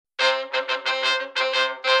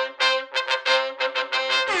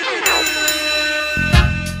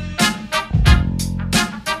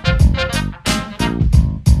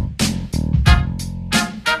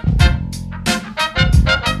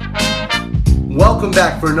Welcome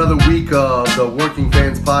back for another week of the Working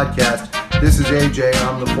Fans Podcast. This is AJ.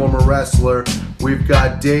 I'm the former wrestler. We've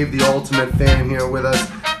got Dave, the Ultimate Fan, here with us.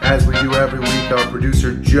 As we do every week, our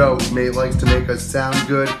producer Joe likes to make us sound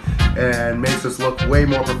good and makes us look way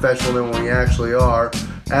more professional than we actually are.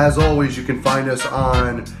 As always, you can find us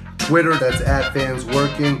on Twitter, that's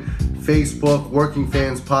 @FansWorking, Facebook, Working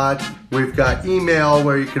Fans Pod. We've got email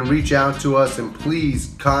where you can reach out to us and please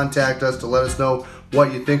contact us to let us know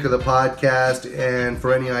what you think of the podcast and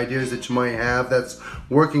for any ideas that you might have. That's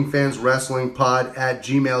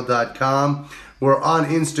workingfanswrestlingpod@gmail.com. We're on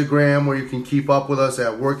Instagram where you can keep up with us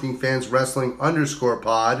at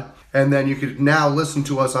workingfanswrestling_pod. And then you can now listen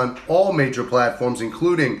to us on all major platforms,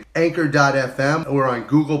 including Anchor.fm. We're on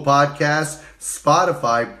Google Podcasts,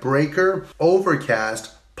 Spotify, Breaker,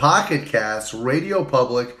 Overcast, Pocket Casts, Radio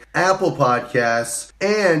Public, Apple Podcasts,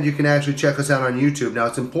 and you can actually check us out on YouTube. Now,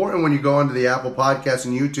 it's important when you go onto the Apple Podcasts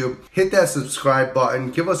and YouTube, hit that subscribe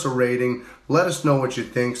button, give us a rating, let us know what you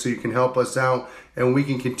think so you can help us out and we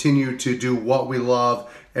can continue to do what we love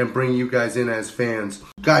and bring you guys in as fans.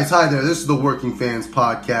 Guys, hi there. This is the Working Fans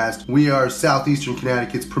Podcast. We are Southeastern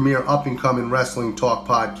Connecticut's premier up-and-coming wrestling talk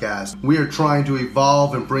podcast. We are trying to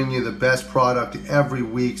evolve and bring you the best product every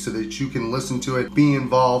week so that you can listen to it, be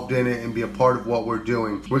involved in it, and be a part of what we're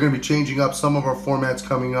doing. We're going to be changing up some of our formats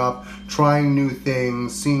coming up, trying new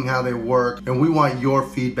things, seeing how they work, and we want your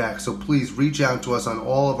feedback. So please reach out to us on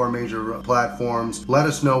all of our major platforms. Let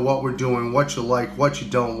us know what we're doing, what you like, what you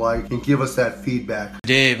don't like, and give us that feedback.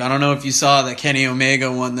 Dave, I don't know if you saw that Kenny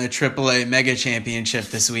Omega won the AAA Mega Championship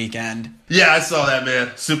this weekend. Yeah, I saw that,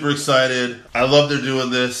 man. Super excited. I love they're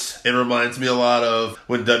doing this. It reminds me a lot of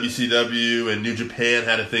when WCW and New Japan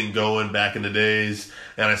had a thing going back in the days,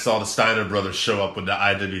 and I saw the Steiner brothers show up with the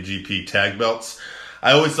IWGP tag belts.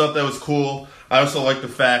 I always thought that was cool. I also like the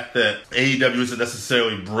fact that AEW isn't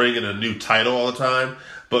necessarily bringing a new title all the time,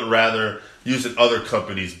 but rather using other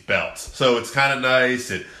companies' belts. So it's kind of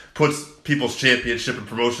nice. It puts people's championship and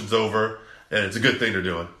promotions over, and it's a good thing they're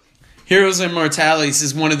doing. Heroes Immortalis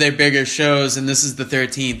is one of their bigger shows, and this is the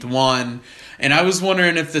 13th one. And I was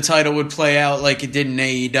wondering if the title would play out like it did in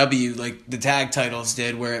AEW, like the tag titles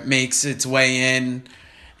did, where it makes its way in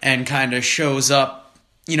and kind of shows up,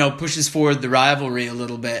 pushes forward the rivalry a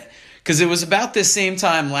little bit. Because it was about the same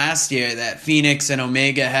time last year that Phoenix and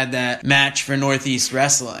Omega had that match for Northeast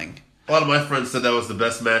Wrestling. A lot of my friends said that was the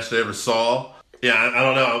best match they ever saw. Yeah, I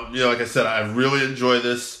don't know. Like I said, I really enjoy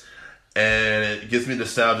this, and it gives me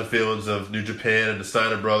nostalgia feelings of New Japan and the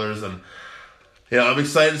Steiner brothers, and I'm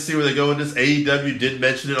excited to see where they go with this. AEW did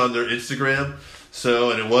mention it on their Instagram,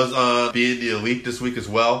 and it was on Being the Elite this week as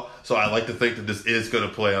well, so I like to think that this is going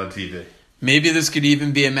to play on TV. Maybe this could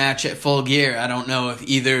even be a match at Full Gear. I don't know if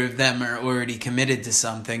either of them are already committed to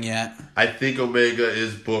something yet. I think Omega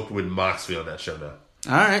is booked with Moxley on that show now.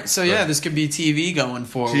 All right, so this could be TV going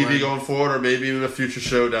forward. TV going forward, or maybe even a future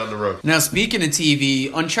show down the road. Now, speaking of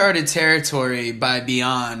TV, Uncharted Territory by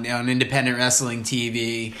Beyond on Independent Wrestling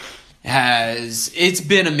TV it's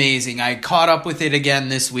been amazing. I caught up with it again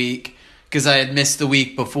this week because I had missed the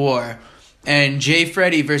week before. And Jay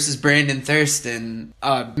Freddy versus Brandon Thurston,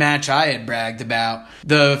 a match I had bragged about.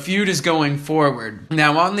 The feud is going forward.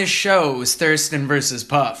 Now, on this show was Thurston versus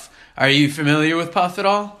Puff. Are you familiar with Puff at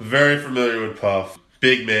all? Very familiar with Puff.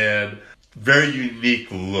 Big man, very unique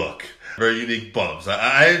look, very unique bumps.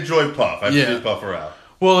 I enjoy Puff. I've seen Puff around.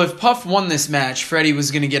 Well, if Puff won this match, Freddie was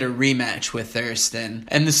going to get a rematch with Thurston.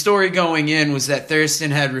 And the story going in was that Thurston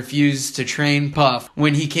had refused to train Puff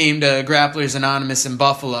when he came to Grapplers Anonymous in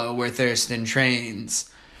Buffalo, where Thurston trains.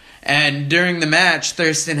 And during the match,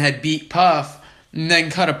 Thurston had beat Puff and then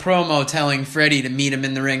cut a promo telling Freddie to meet him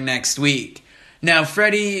in the ring next week. Now,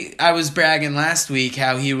 Freddie, I was bragging last week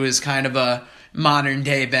how he was kind of a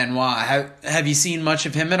modern-day Benoit. Have you seen much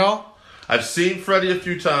of him at all? I've seen Freddie a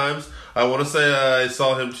few times. I want to say I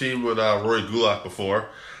saw him team with Rory Gulak before.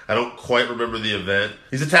 I don't quite remember the event.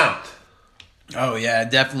 He's a talent. Oh, yeah,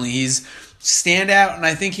 definitely. He's standout, and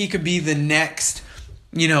I think he could be the next,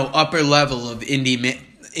 upper level of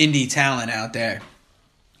indie talent out there.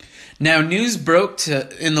 Now, news broke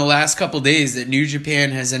in the last couple days that New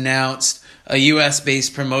Japan has announced a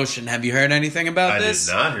U.S.-based promotion. Have you heard anything about this?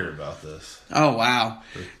 I did not hear about this. Oh, wow.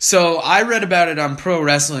 So I read about it on Pro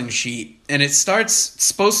Wrestling Sheet, and it's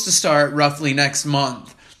supposed to start roughly next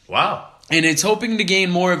month. Wow. And it's hoping to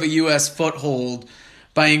gain more of a U.S. foothold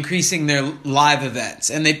by increasing their live events.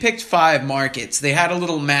 And they picked 5 markets. They had a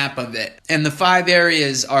little map of it. And the 5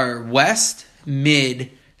 areas are West,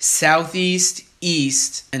 Mid, Southeast,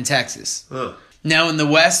 East, and Texas. Huh. Now in the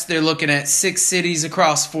West, they're looking at 6 cities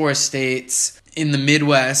across 4 states. in the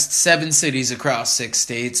Midwest, 7 cities across 6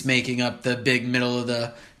 states, making up the big middle of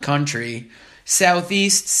the country.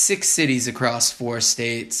 Southeast, 6 cities across 4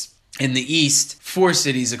 states. In the East, 4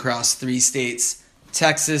 cities across 3 states.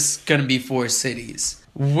 Texas, gonna be 4 cities.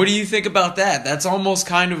 What do you think about that? That's almost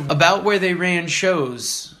kind of about where they ran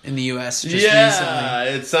shows in the U.S. just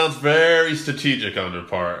recently. It sounds very strategic on their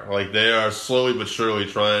part. Like, they are slowly but surely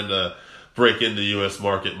trying to break into the U.S.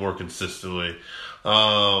 market more consistently.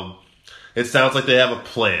 It sounds like they have a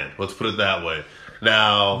plan. Let's put it that way.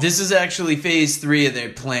 Now, this is actually phase 3 of their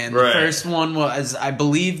plan. The first one was, I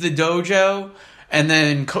believe, the dojo, and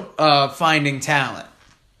then finding talent.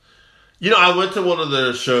 You know, I went to one of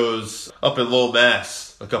their shows up in Lowell,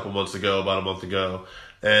 Mass about a month ago.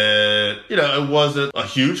 And, you know, it wasn't a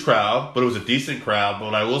huge crowd, but it was a decent crowd. But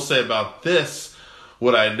what I will say about this,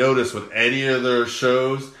 what I noticed with any of their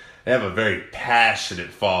shows, they have a very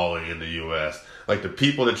passionate following in the U.S. Like, the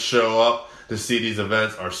people that show up to see these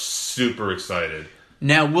events are super excited.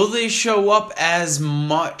 Now, will they show up as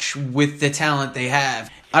much with the talent they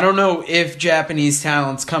have? I don't know if Japanese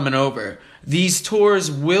talent's coming over. These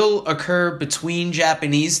tours will occur between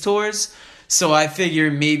Japanese tours, so I figure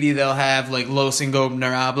maybe they'll have like Los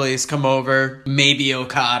Ingobernables come over, maybe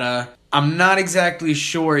Okada. I'm not exactly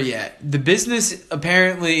sure yet. The business,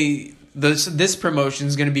 apparently, this promotion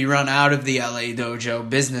is going to be run out of the LA dojo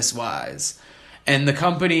business-wise. And the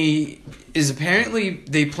company is apparently,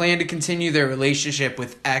 they plan to continue their relationship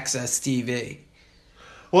with Access TV.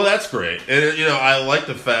 Well, that's great. And, you know, I like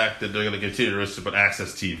the fact that they're going to continue to relationship with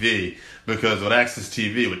Access TV, because with Access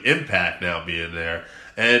TV, with Impact now being there,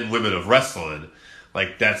 and Women of Wrestling,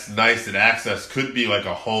 like, that's nice that Access could be like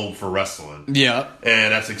a home for wrestling. Yeah.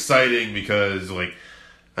 And that's exciting because, like,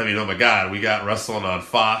 I mean, oh my God, we got wrestling on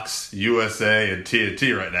Fox, USA, and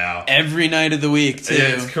TNT right now. Every night of the week, too.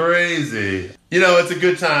 It's crazy. You know, it's a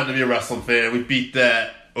good time to be a wrestling fan. We beat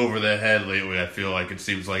that over the head lately, I feel like. It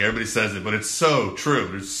seems like everybody says it, but it's so true.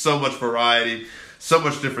 There's so much variety, so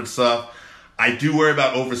much different stuff. I do worry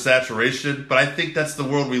about oversaturation, but I think that's the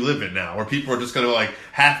world we live in now, where people are just going to, like,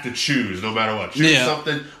 have to choose no matter what. Choose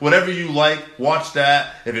something, whatever you like, watch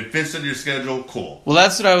that. If it fits into your schedule, cool. Well,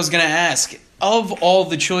 that's what I was going to ask. Of all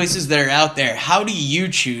the choices that are out there, how do you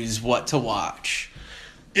choose what to watch?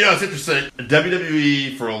 You know, it's interesting.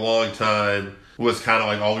 WWE for a long time was kind of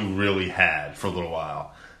like all we really had for a little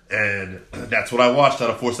while. And that's what I watched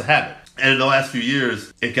out of force of habit. And in the last few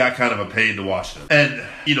years, it got kind of a pain to watch them. And,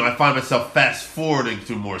 you know, I find myself fast forwarding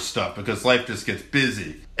through more stuff because life just gets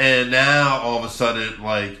busy. And now, all of a sudden,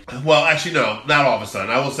 like, well, actually, no, not all of a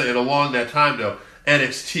sudden. I will say, and along that time, though,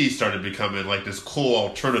 NXT started becoming like this cool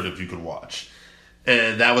alternative you could watch.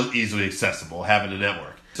 And that was easily accessible, having a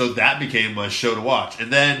network. So that became my show to watch.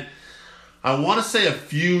 And then I want to say a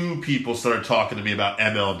few people started talking to me about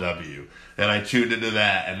MLW. And I tuned into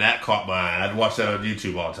that, and that caught my eye. I'd watch that on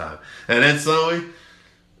YouTube all the time. And then suddenly,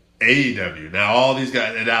 AEW. Now, all these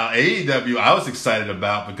guys, and now AEW I was excited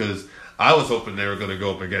about because I was hoping they were going to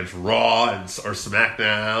go up against Raw or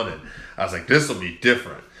SmackDown. And I was like, this will be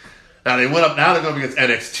different. Now they're going up against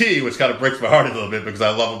NXT, which kind of breaks my heart a little bit because I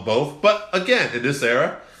love them both. But again, in this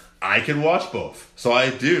era, I can watch both. So I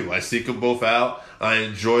do. I seek them both out. I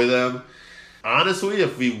enjoy them. Honestly,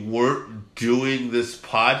 if we weren't doing this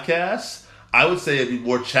podcast, I would say it'd be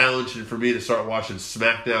more challenging for me to start watching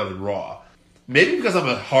SmackDown and Raw. Maybe because I'm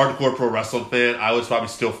a hardcore pro wrestling fan, I would probably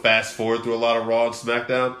still fast forward through a lot of Raw and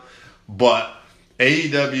SmackDown. But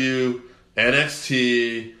AEW,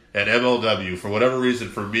 NXT, and MLW, for whatever reason,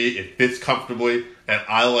 for me, it fits comfortably, and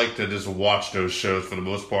I like to just watch those shows for the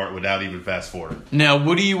most part without even fast forwarding. Now,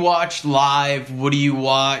 what do you watch live? What do you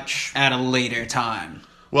watch at a later time?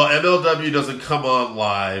 Well, MLW doesn't come on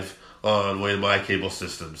live on the way my cable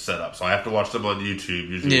system's set up, so I have to watch them on YouTube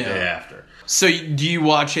usually the day after. So do you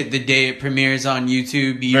watch it the day it premieres on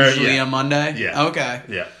YouTube, usually on Monday? Yeah. Okay.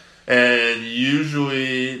 Yeah. And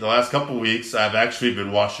usually, the last couple weeks, I've actually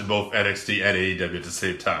been watching both NXT and AEW at the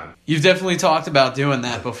same time. You've definitely talked about doing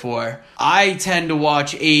that before. I tend to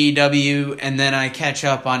watch AEW, and then I catch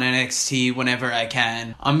up on NXT whenever I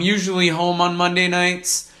can. I'm usually home on Monday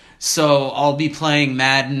nights, so I'll be playing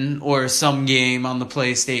Madden or some game on the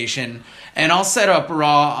PlayStation, and I'll set up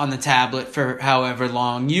Raw on the tablet for however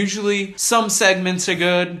long. Usually, some segments are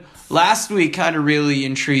good. Last week kind of really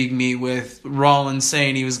intrigued me with Rollins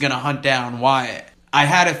saying he was going to hunt down Wyatt. I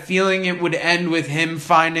had a feeling it would end with him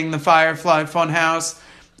finding the Firefly Funhouse.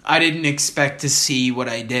 I didn't expect to see what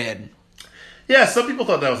I did. Yeah, some people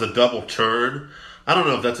thought that was a double turn. I don't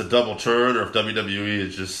know if that's a double turn or if WWE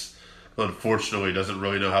is just, unfortunately, doesn't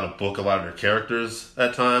really know how to book a lot of their characters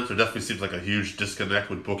at times. There definitely seems like a huge disconnect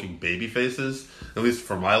with booking baby faces, at least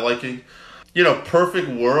for my liking. perfect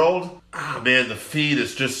world, man, the Fiend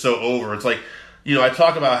is just so over. It's like, I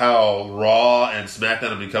talk about how Raw and SmackDown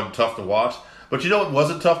have become tough to watch, but you know what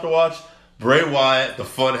wasn't tough to watch? Bray Wyatt, the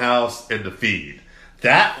Funhouse, and the Fiend.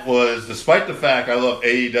 That was, despite the fact I love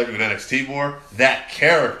AEW and NXT more, that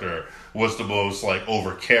character was the most,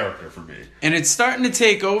 over character for me. And it's starting to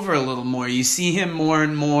take over a little more. You see him more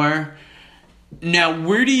and more. Now,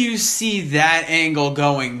 where do you see that angle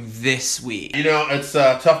going this week? It's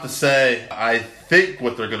tough to say. I think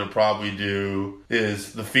what they're going to probably do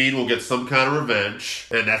is the Fiend will get some kind of revenge,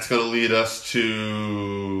 and that's going to lead us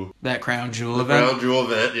to that Crown Jewel event. Crown Jewel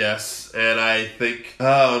event, yes. And I think,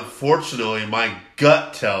 unfortunately, my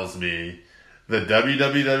gut tells me the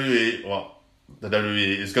WWE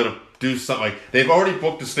is going to do something. They've already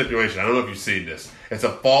booked a stipulation. I don't know if you've seen this. It's a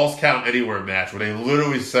Falls Count Anywhere match where they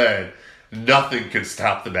literally said nothing can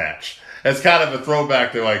stop the match. It's kind of a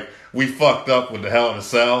throwback to we fucked up with the Hell in a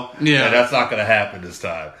Cell, and that's not going to happen this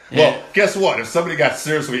time. Yeah. Well, guess what? If somebody got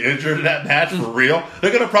seriously injured in that match for real,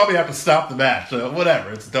 they're going to probably have to stop the match. So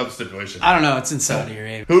whatever, it's a dumb stipulation. I don't know. It's in Saudi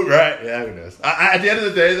Arabia. Right? Yeah, who knows? At the end of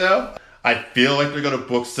the day, though, I feel like they're going to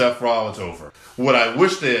book Seth Rollins over. What I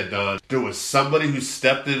wish they had done, there was somebody who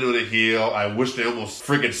stepped into the heel. I wish they almost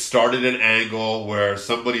freaking started an angle where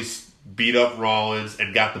somebody beat up Rollins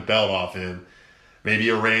and got the belt off him. Maybe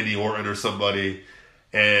a Randy Orton or somebody.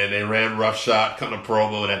 And they ran roughshod, cutting a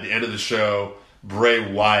promo, and at the end of the show,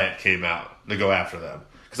 Bray Wyatt came out to go after them.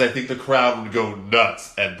 Because I think the crowd would go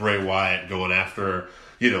nuts at Bray Wyatt going after,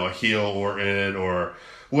 a heel Orton or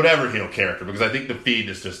whatever heel character. Because I think the Fiend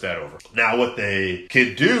is just that over. Now, what they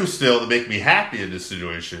can do still to make me happy in this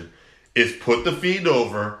situation is put the Fiend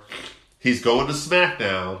over. He's going to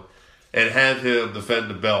SmackDown and have him defend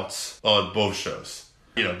the belts on both shows.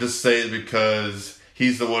 Just say because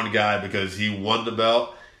he's the one guy, because he won the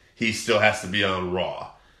belt, he still has to be on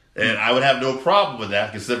Raw. And I would have no problem with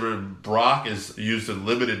that, considering Brock is used in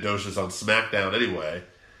limited doses on SmackDown anyway.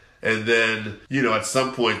 And then, at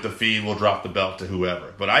some point, the Fiend will drop the belt to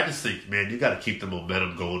whoever. But I just think, man, you got to keep the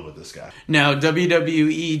momentum going with this guy. Now,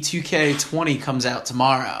 WWE 2K20 comes out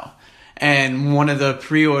tomorrow. And one of the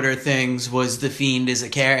pre-order things was the Fiend as a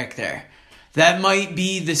character. That might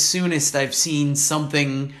be the soonest I've seen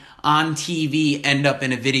something on TV end up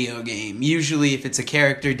in a video game. Usually if it's a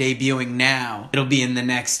character debuting now, it'll be in the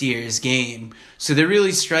next year's game. So they're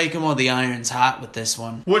really striking while the iron's hot with this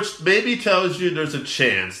one. Which maybe tells you there's a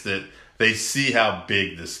chance that they see how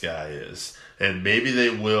big this guy is. And maybe they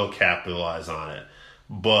will capitalize on it.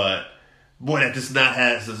 But boy, that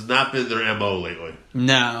has not been their MO lately.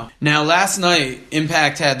 No. Now last night,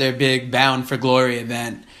 Impact had their big Bound for Glory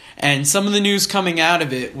event. And some of the news coming out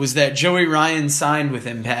of it was that Joey Ryan signed with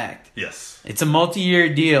Impact. Yes. It's a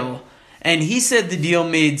multi-year deal. And he said the deal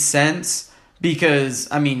made sense because,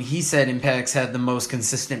 he said Impact's had the most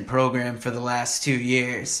consistent program for the last 2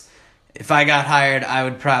 years. If I got hired, I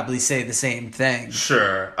would probably say the same thing.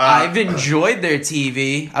 Sure. I've enjoyed their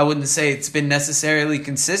TV. I wouldn't say it's been necessarily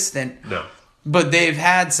consistent. No. But they've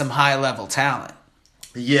had some high-level talent.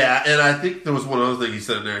 Yeah, and I think there was one other thing he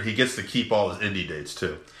said in there. He gets to keep all his indie dates,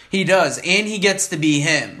 too. He does, and he gets to be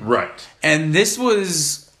him. Right. And this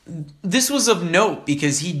was of note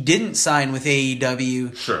because he didn't sign with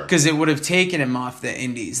AEW. Sure. Because it would have taken him off the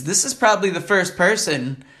indies. This is probably the first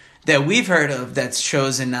person that we've heard of that's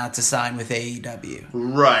chosen not to sign with AEW.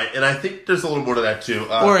 Right, and I think there's a little more to that, too.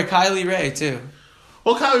 Or Kylie Ray, too.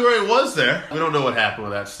 Well, Kylie Ray was there. We don't know what happened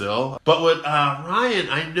with that still. But with Ryan,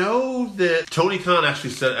 I know that Tony Khan actually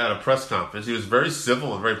said at a press conference, he was very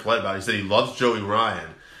civil and very polite about it. He said he loves Joey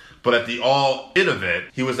Ryan. But at the All-In event,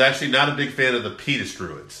 he was actually not a big fan of the Penis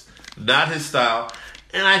Druids. Not his style.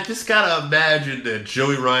 And I just gotta imagine that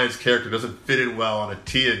Joey Ryan's character doesn't fit in well on a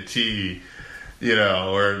TNT,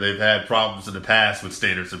 where they've had problems in the past with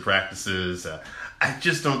standards and practices. I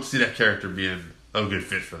just don't see that character being a good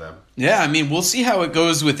fit for them. Yeah, we'll see how it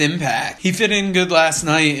goes with Impact. He fit in good last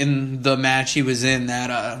night in the match he was in,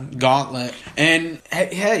 that gauntlet. And,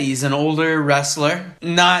 hey, he's an older wrestler.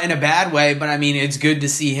 Not in a bad way, but, it's good to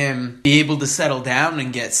see him be able to settle down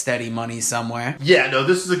and get steady money somewhere. Yeah, no,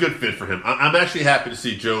 this is a good fit for him. I'm actually happy to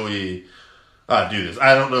see Joey do this.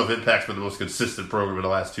 I don't know if Impact's been the most consistent program in the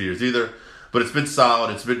last 2 years either, but it's been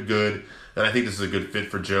solid, it's been good, and I think this is a good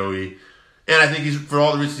fit for Joey. And I think for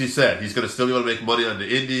all the reasons he said, he's going to still be able to make money on the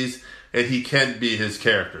indies, and he can be his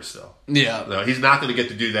character still. Yeah. No, he's not going to get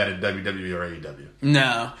to do that in WWE or AEW.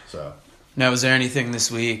 No. So. Now, was there anything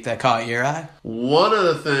this week that caught your eye? One of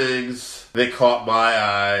the things that caught my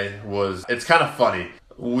eye was, it's kind of funny.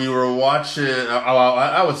 We were watching,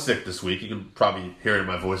 I was sick this week. You can probably hear it in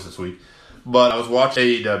my voice this week. But I was watching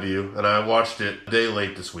AEW, and I watched it a day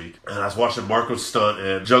late this week. And I was watching Marco Stunt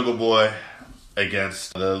and Jungle Boy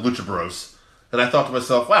against the Lucha Bros. And I thought to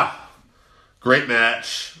myself, wow, great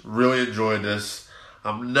match. Really enjoyed this.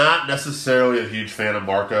 I'm not necessarily a huge fan of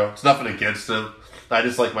Marco. It's nothing against him. I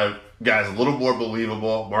just like my guys a little more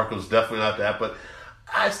believable. Marco's definitely not that, but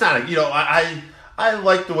it's not, I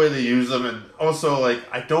like the way they use them, and also, like,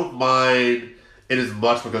 I don't mind it as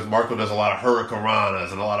much because Marco does a lot of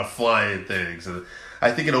hurricanranas and a lot of flying things, and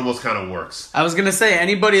I think it almost kind of works. I was going to say,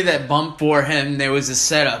 anybody that bumped for him, there was a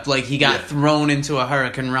setup. Like, he got thrown into a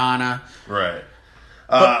hurricanrana. Right.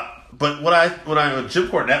 But when Jim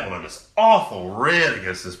Cornette went on this awful rant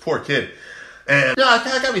against this poor kid, and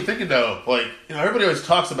that got me thinking, though, like, everybody always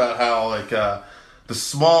talks about how, like, the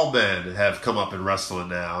small men have come up in wrestling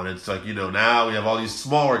now, and it's like, now we have all these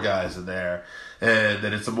smaller guys in there, and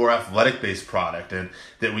that it's a more athletic-based product, and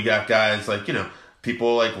that we got guys like,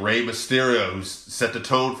 people like Rey Mysterio, who set the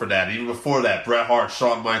tone for that. Even before that, Bret Hart,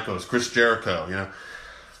 Shawn Michaels, Chris Jericho,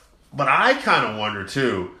 But I kind of wonder,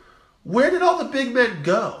 too, where did all the big men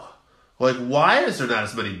go? Like, why is there not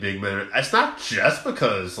as many big men? It's not just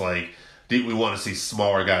because, like, we want to see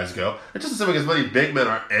smaller guys go. It doesn't seem like as many big men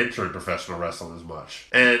are entering professional wrestling as much.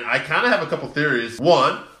 And I kind of have a couple theories.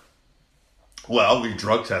 One, well, we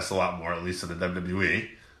drug test a lot more, at least in the WWE,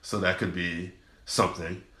 so that could be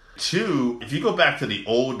something. Two, if you go back to the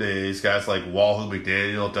old days, guys like Wahoo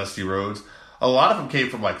McDaniel, Dusty Rhodes, a lot of them came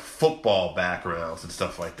from, like, football backgrounds and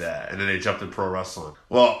stuff like that, and then they jumped in pro wrestling.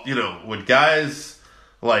 Well, with guys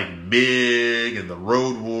like Mig and the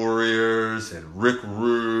Road Warriors and Rick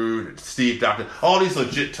Rude and Steve Doctor, all these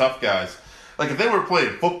legit tough guys. Like, if they weren't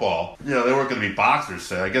playing football, they weren't going to be boxers,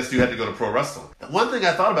 so I guess you had to go to pro wrestling. One thing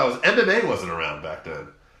I thought about was MMA wasn't around back then.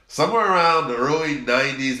 Somewhere around the early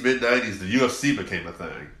 90s, mid-90s, the UFC became a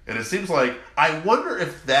thing. And it seems like, I wonder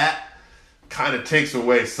if that kind of takes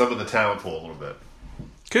away some of the talent pool a little bit.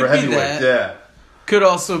 Could be that. Yeah. Could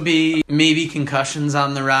also be maybe concussions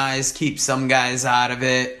on the rise, keep some guys out of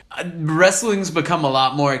it. Wrestling's become a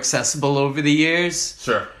lot more accessible over the years.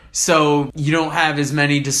 Sure. So you don't have as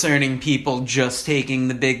many discerning people just taking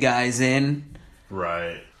the big guys in.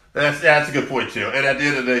 Right. That's a good point, too. And at the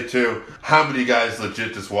end of the day, too, how many guys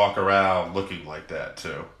legit just walk around looking like that,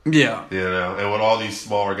 too? Yeah. And with all these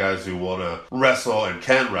smaller guys who want to wrestle and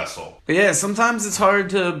can wrestle. But yeah, sometimes it's hard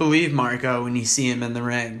to believe Marco when you see him in the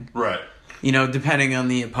ring. Right. Depending on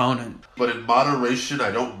the opponent. But in moderation,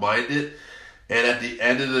 I don't mind it. And at the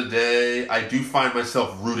end of the day, I do find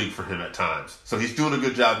myself rooting for him at times. So he's doing a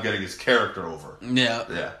good job getting his character over.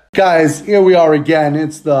 Yeah. Guys, here we are again.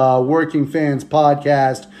 It's the Working Fans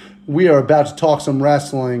Podcast. We are about to talk some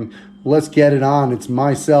wrestling. Let's get it on. It's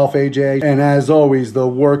myself, AJ, and as always, the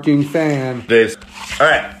Working Fan. Days. All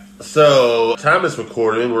right. So, time is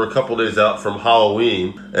recording. We're a couple days out from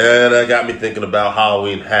Halloween. And it got me thinking about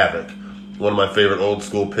Halloween Havoc, one of my favorite old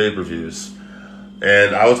school pay-per-views.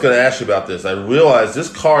 And I was going to ask you about this. I realized this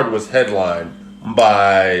card was headlined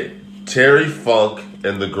by Terry Funk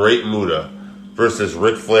and the Great Muta versus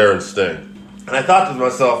Ric Flair and Sting. And I thought to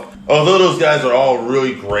myself, although those guys are all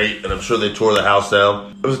really great, and I'm sure they tore the house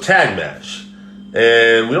down, it was a tag match.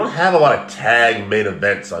 And we don't have a lot of tag main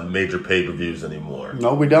events on major pay-per-views anymore.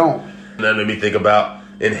 No, we don't. And that made me think about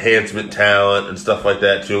enhancement talent and stuff like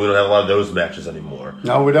that, too. We don't have a lot of those matches anymore.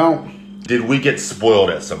 No, we don't. Did we get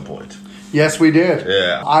spoiled at some point? Yes, we did.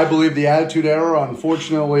 Yeah. I believe the Attitude Era,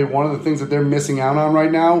 unfortunately, one of the things that they're missing out on right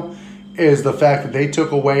now is the fact that they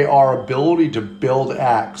took away our ability to build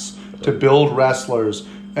acts, to build wrestlers.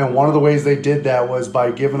 And one of the ways they did that was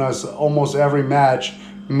by giving us almost every match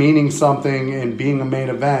meaning something and being a main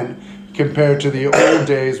event, compared to the old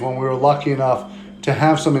days when we were lucky enough to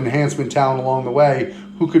have some enhancement talent along the way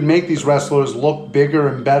who could make these wrestlers look bigger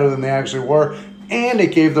and better than they actually were. And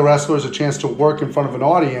it gave the wrestlers a chance to work in front of an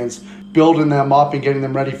audience, building them up and getting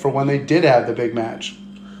them ready for when they did have the big match.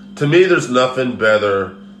 To me, there's nothing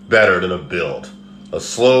better than a build, a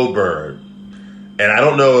slow burn. And I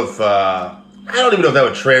don't know if, I don't even know if that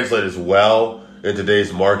would translate as well in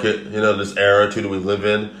today's market, this era too that we live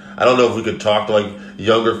in. I don't know if we could talk to like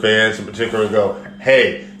younger fans in particular and go,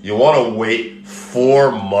 hey, you want to wait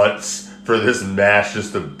 4 months for this match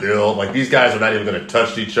just to build? Like, these guys are not even going to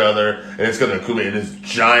touch each other, and it's going to accumulate in this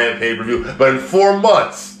giant pay-per-view. But in 4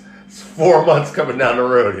 months, it's 4 months coming down the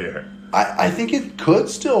road here. I think it could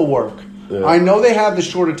still work. Yeah. I know they have the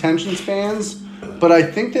short attention spans, but I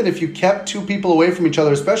think that if you kept two people away from each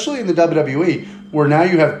other, especially in the WWE, where now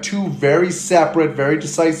you have two very separate, very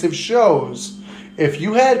decisive shows, if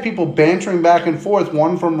you had people bantering back and forth,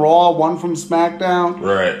 one from Raw, one from SmackDown,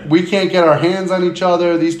 Right. we can't get our hands on each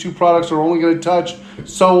other. These two products are only going to touch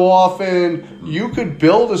so often. You could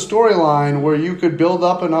build a storyline where you could build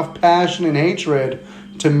up enough passion and hatred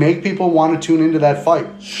to make people want to tune into that fight.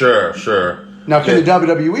 Sure. Now, can the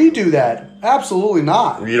WWE do that? Absolutely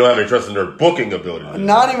not. You don't have any trust in their booking ability.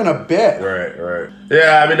 Not even a bit. Right.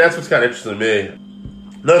 Yeah, I mean, that's what's kind of interesting to me.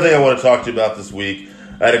 Another thing I want to talk to you about this week,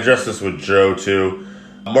 I'd addressed this with Joe, too.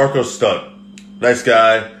 Marco Stunt. Nice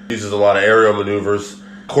guy. Uses a lot of aerial maneuvers.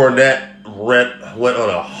 Cornette went on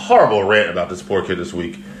a horrible rant about this poor kid this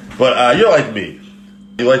week. But you're like me.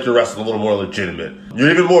 You like your wrestling a little more legitimate.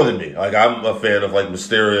 You're even more than me. Like, I'm a fan of, like,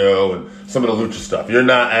 Mysterio and some of the lucha stuff. You're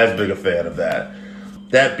not as big a fan of that.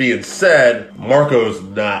 That being said, Marco's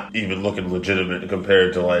not even looking legitimate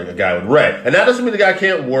compared to, like, a guy with Ray. And that doesn't mean the guy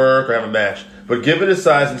can't work or have a match. But given his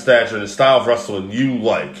size and stature and the style of wrestling you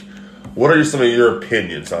like, what are some of your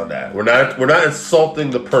opinions on that? We're not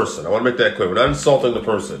insulting the person. I want to make that clear. We're not insulting the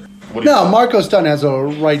person. No, Marco Stunt has a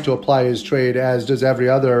right to apply his trade, as does every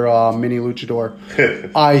other mini luchador.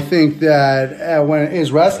 I think that when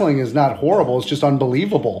his wrestling is not horrible, it's just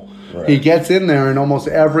unbelievable. Right. He gets in there and almost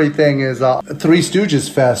everything is a Three Stooges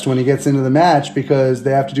fest when he gets into the match because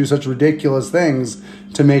they have to do such ridiculous things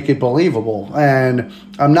to make it believable. And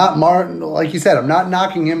I'm not, like you said, I'm not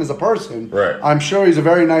knocking him as a person. Right. I'm sure he's a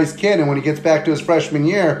very nice kid, and when he gets back to his freshman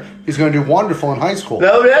year, he's going to do wonderful in high school.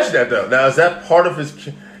 Now, let me ask you that, though. Now, is that part of his...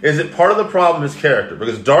 Is it part of the problem, his character?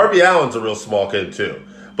 Because Darby Allin's a real small kid, too.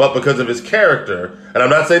 But because of his character, and I'm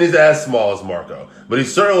not saying he's as small as Marco, but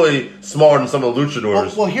he's certainly smaller than some of the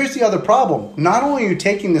luchadors. Well, here's the other problem. Not only are you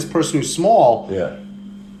taking this person who's small,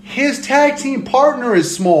 his tag team partner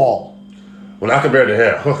is small. Well, not compared to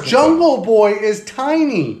him. Jungle Boy is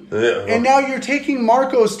tiny. Yeah. And now you're taking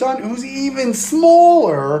Marco Stunt, who's even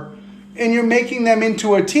smaller, and you're making them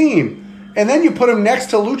into a team. And then you put him next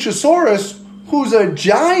to Luchasaurus, who's a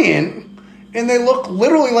giant, and they look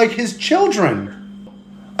literally like his children.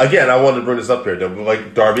 Again, I wanted to bring this up here.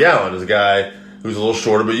 Like Darby Allin is a guy who's a little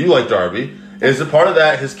shorter, but you like Darby. Is a part of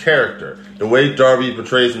that his character? The way Darby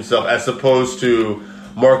portrays himself as opposed to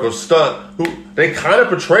Marco Stunt, who they kind of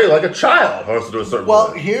portray like a child, to a certain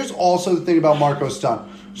point. Here's also the thing about Marco Stunt.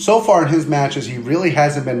 So far in his matches, he really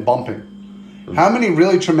hasn't been bumping. How many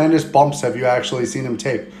really tremendous bumps have you actually seen him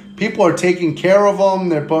take? People are taking care of him.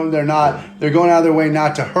 They're going out of their way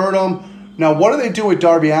not to hurt him. Now, what do they do with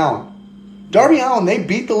Darby Allin? Darby Allin, they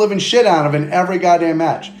beat the living shit out of in every goddamn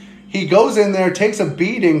match. He goes in there, takes a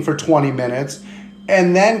beating for 20 minutes,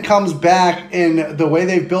 and then comes back, and the way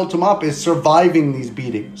they've built him up is surviving these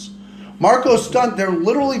beatings. Marco Stunt, they're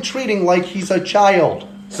literally treating like he's a child.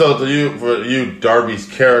 So for you, Darby's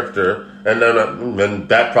character, and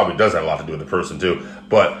that probably does have a lot to do with the person too,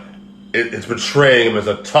 but it's portraying him as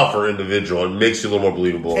a tougher individual and makes you a little more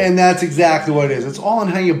believable. And that's exactly what it is. It's all in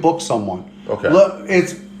how you book someone. Okay. Look,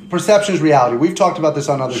 it's perception is reality. We've talked about this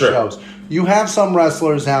on other shows. You have some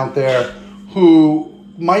wrestlers out there who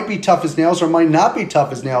might be tough as nails or might not be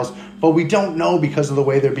tough as nails, but we don't know because of the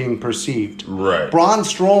way they're being perceived. Right. Braun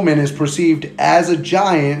Strowman is perceived as a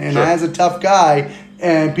giant and as a tough guy,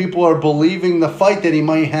 and people are believing the fight that he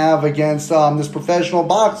might have against this professional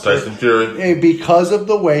boxer. Tyson Fury. Because of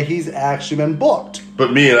the way he's actually been booked.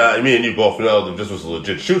 But me and you both know that this was a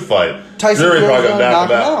legit shoot fight. Tyson Fury's probably going to knock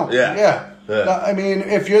him out. Yeah. I mean,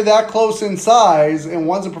 if you're that close in size and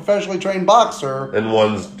one's a professionally trained boxer, and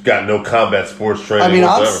one's got no combat sports training. I mean,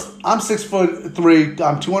 whatsoever. I'm 6'3",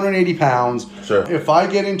 I'm 280 pounds. Sure. If I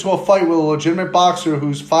get into a fight with a legitimate boxer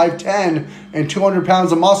who's 5'10" and 200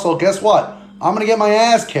 pounds of muscle, guess what? I'm going to get my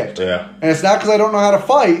ass kicked. Yeah. And it's not because I don't know how to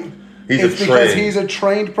fight. It's because he's a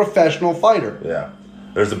trained professional fighter. Yeah.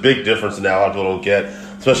 There's a big difference in that a lot of people don't get.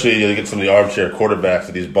 Especially you get some of the armchair quarterbacks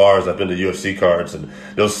at these bars. I've been to UFC cards, and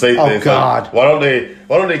they'll say things like, "Why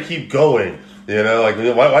don't they keep going?" You know, like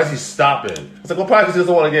why is he stopping? It's like, well, probably because he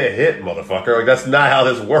doesn't want to get hit, motherfucker. Like that's not how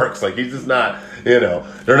this works. Like he's just not. You know,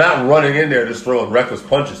 they're not running in there just throwing reckless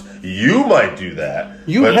punches. You might do that.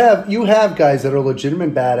 You have guys that are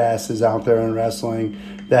legitimate badasses out there in wrestling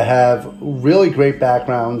that have really great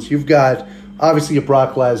backgrounds. You've got obviously your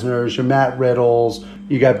Brock Lesnar's, your Matt Riddles.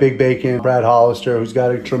 You got Big Bacon, Brad Hollister, who's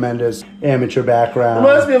got a tremendous amateur background.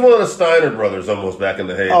 Reminds me of one of the Steiner brothers almost back in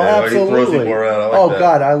the heyday. Oh, absolutely. Like he throws people around. I like that.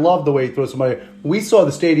 God, I love the way he throws somebody. We saw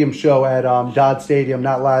the stadium show at Dodd Stadium,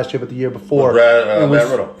 not last year, but the year before. Matt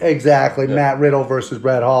Riddle. Exactly. Yeah. Matt Riddle versus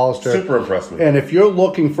Brad Hollister. Super impressed me. And if you're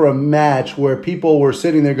looking for a match where people were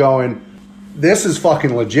sitting there going, this is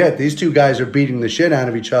fucking legit. These two guys are beating the shit out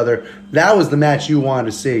of each other. That was the match you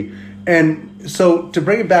wanted to see. And so to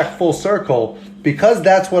bring it back full circle, because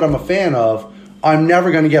that's what I'm a fan of, I'm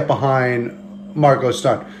never going to get behind Marco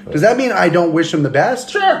Stunt. Does that mean I don't wish him the best?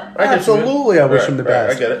 Sure. Absolutely, I wish him the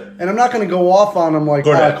best. I get it. And I'm not going to go off on him like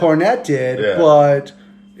Cornette did, Yeah. but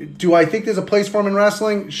do I think there's a place for him in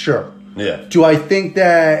wrestling? Sure. Yeah. Do I think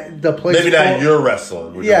that the place Maybe not you're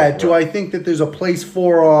wrestling. Yeah, do I think that there's a place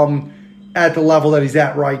for him at the level that he's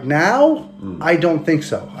at right now? I don't think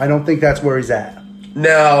so. I don't think that's where he's at.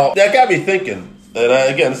 Now, that got me thinking,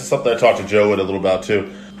 and again, this is something I talked to Joe a little about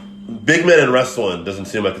too. Big men in wrestling doesn't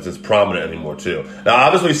seem like it's as prominent anymore too. Now,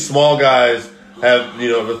 obviously, small guys have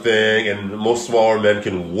a thing, and most smaller men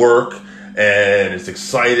can work, and it's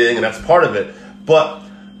exciting, and that's part of it. But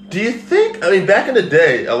do you think? I mean, back in the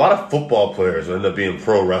day, a lot of football players would end up being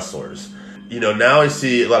pro wrestlers. Now I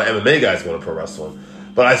see a lot of MMA guys going to pro wrestling.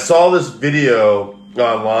 But I saw this video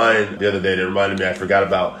online the other day that reminded me I forgot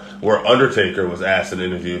about, where Undertaker was asked in an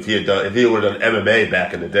interview if he would have done MMA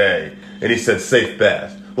back in the day, and he said safe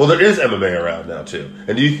bet. Well, there is MMA around now too,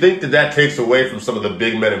 and do you think that takes away from some of the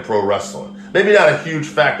big men in pro wrestling? Maybe not a huge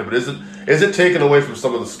factor, but is it taken away from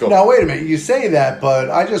some of the scope? Now wait a minute, you say that, but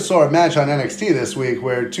I just saw a match on NXT this week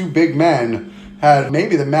where two big men had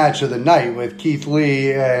maybe the match of the night with Keith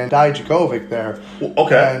Lee and Dijakovic there.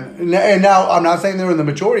 Okay. And now, I'm not saying they're in the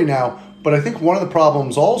majority now, but I think one of the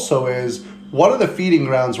problems also is, what are the feeding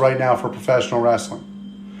grounds right now for professional wrestling?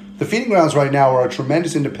 The feeding grounds right now are a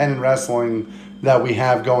tremendous independent wrestling that we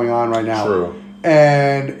have going on right now. True.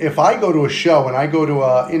 And if I go to a show and I go to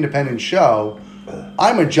an independent show,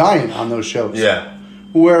 I'm a giant on those shows. Yeah.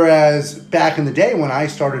 Whereas back in the day when I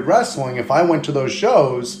started wrestling, if I went to those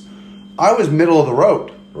shows, I was middle of the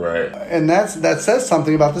road. Right. And that says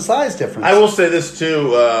something about the size difference. I will say this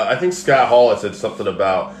too. I think Scott Hall had said something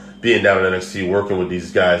about being down at NXT, working with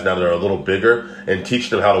these guys now that are a little bigger and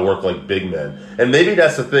teaching them how to work like big men. And maybe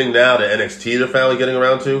that's the thing now that NXT they're finally getting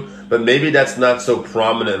around to, but maybe that's not so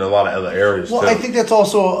prominent in a lot of other areas well, too. I think that's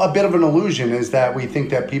also a bit of an illusion, is that we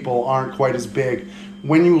think that people aren't quite as big.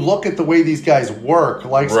 When you look at the way these guys work,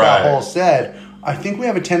 like Scott Hall said, I think we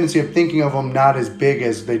have a tendency of thinking of them not as big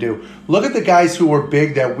as they do. Look at the guys who were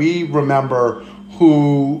big that we remember,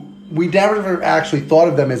 who we never actually thought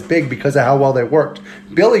of them as big because of how well they worked.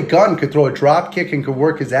 Billy Gunn could throw a drop kick and could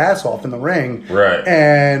work his ass off in the ring. Right.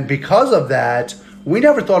 And because of that, we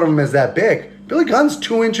never thought of him as that big. Billy Gunn's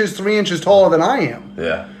 2 inches, 3 inches taller than I am.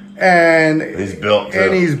 Yeah. And he's built, too.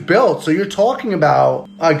 And he's built. So you're talking about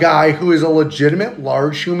a guy who is a legitimate,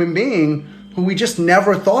 large human being who we just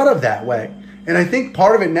never thought of that way. And I think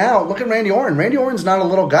part of it now, look at Randy Orton. Randy Orton's not a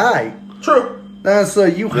little guy. True. So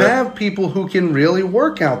you have people who can really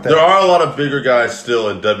work out there. There are a lot of bigger guys still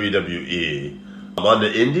in WWE. On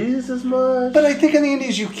the indies as much? But I think in the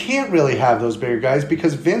indies you can't really have those bigger guys,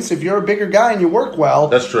 because Vince, if you're a bigger guy and you work well,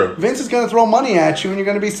 that's true. Vince is going to throw money at you and you're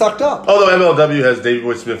going to be sucked up. Although MLW has Davey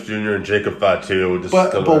Boy Smith Jr. and Jacob Fatu.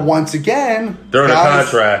 But once again, they're in a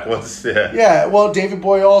contract. Yeah, well, David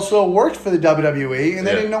Boy also worked for the WWE, and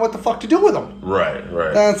they didn't know what the fuck to do with him. Right.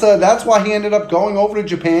 That's why he ended up going over to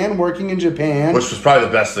Japan, working in Japan. Which was probably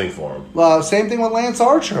the best thing for him. Same thing with Lance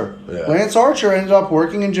Archer. Yeah. Lance Archer ended up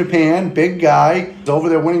working in Japan, big guy, over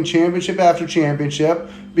there winning championship after championship,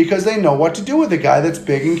 because they know what to do with a guy that's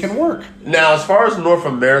big and can work. Now, as far as North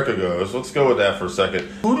America goes, let's go with that for a second.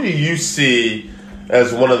 Who do you see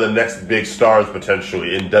as one of the next big stars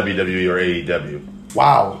potentially in WWE or AEW?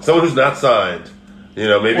 Wow. Someone who's not signed.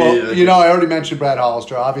 Maybe... Well, I already mentioned Brad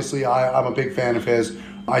Hollister. Obviously, I'm a big fan of his.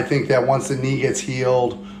 I think that once the knee gets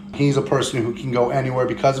healed, he's a person who can go anywhere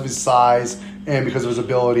because of his size and because of his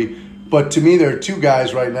ability. But to me, there are two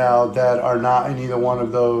guys right now that are not in either one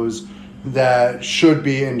of those that should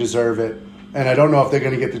be and deserve it. And I don't know if they're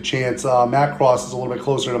going to get the chance. Matt Cross is a little bit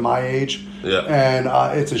closer to my age. Yeah. And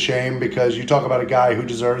it's a shame, because you talk about a guy who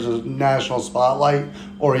deserves a national spotlight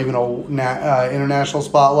or even a international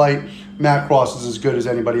spotlight. Matt Cross is as good as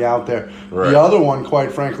anybody out there. Right. The other one,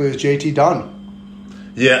 quite frankly, is JT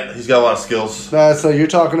Dunn. Yeah, he's got a lot of skills. So you're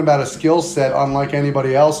talking about a skill set unlike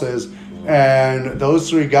anybody else's. And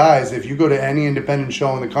those three guys, if you go to any independent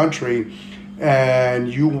show in the country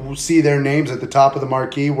and you see their names at the top of the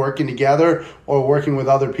marquee working together or working with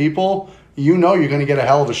other people, you're going to get a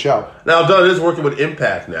hell of a show. Now, Dunn is working with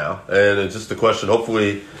Impact now, and it's just a question.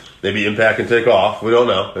 Hopefully, maybe Impact can take off. We don't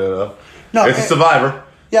know. No, it's a Survivor.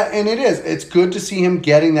 Yeah, and it is. It's good to see him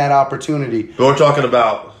getting that opportunity. But we're talking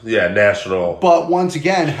about, national. But once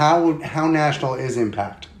again, how national is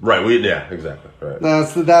Impact? Right. Exactly. Right.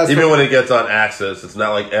 That's even when it gets on Access, it's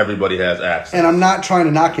not like everybody has access. And I'm not trying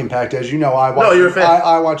to knock Impact, as you know. You're a fan.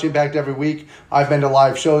 I watch Impact every week. I've been to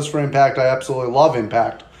live shows for Impact. I absolutely love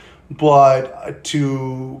Impact. But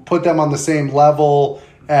to put them on the same level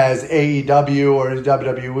as AEW or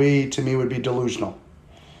WWE, to me, would be delusional.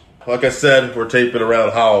 Like I said, we're taping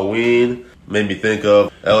around Halloween. Made me think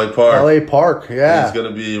of LA Park. LA Park, yeah. He's going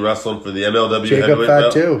to be wrestling for the MLW Jacob heavyweight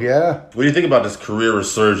belt. Fatu, yeah. What do you think about this career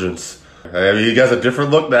resurgence? I mean, he has a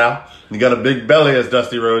different look now. He got a big belly, as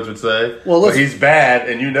Dusty Rhodes would say. Well, but he's bad,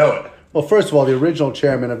 and you know it. Well, first of all, the original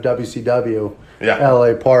chairman of WCW, Yeah.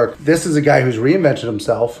 LA Park, this is a guy who's reinvented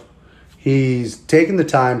himself. He's taken the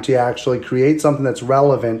time to actually create something that's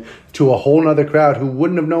relevant to a whole nother crowd who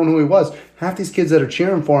wouldn't have known who he was. Half these kids that are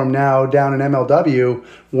cheering for him now down in MLW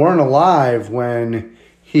weren't alive when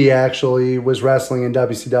he actually was wrestling in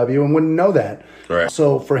WCW and wouldn't know that. Right.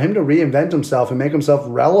 So for him to reinvent himself and make himself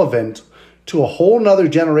relevant to a whole nother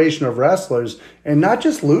generation of wrestlers, and not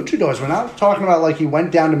just luchadors. We're not talking about like he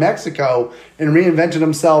went down to Mexico and reinvented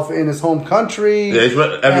himself in his home country. Yeah, he's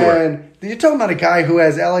everywhere. And you're talking about a guy who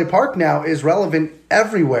has LA Park now is relevant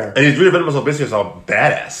everywhere. And he's reinvented himself basically as a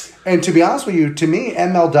badass. And to be honest with you, to me,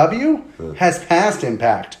 MLW has passed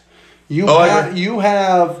Impact. You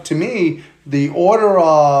have, to me, the order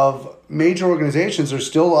of major organizations are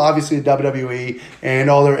still obviously WWE and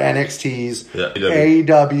all their NXTs,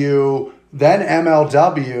 AEW, then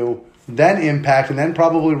MLW, then Impact, and then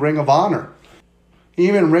probably Ring of Honor.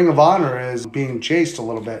 Even Ring of Honor is being chased a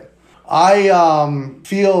little bit. I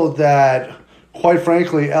feel that, quite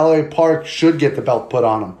frankly, LA Park should get the belt put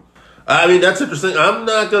on him. I mean, that's interesting. I'm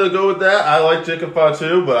not going to go with that. I like Jacob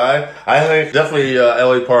Fatu, but I think definitely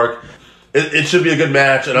LA Park. It should be a good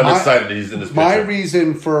match, and I'm excited that he's in this picture. My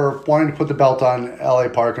reason for wanting to put the belt on LA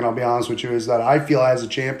Park, and I'll be honest with you, is that I feel as a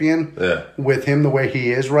champion, with him the way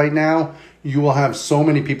he is right now, you will have so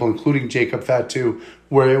many people, including Jacob Fatu,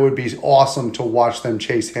 where it would be awesome to watch them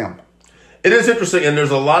chase him. It is interesting, and there's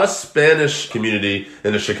a lot of Spanish community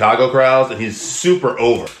in the Chicago crowds, and he's super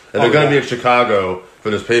over. And they're going to be in Chicago for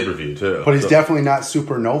this pay-per-view, too. But he's definitely not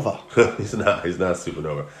supernova. He's not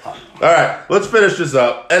supernova. All right, let's finish this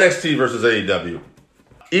up. NXT versus AEW.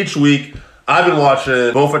 Each week, I've been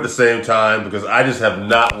watching both at the same time because I just have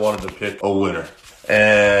not wanted to pick a winner.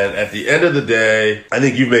 And at the end of the day, I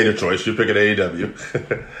think you've made a choice. You're picking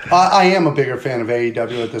AEW. I am a bigger fan of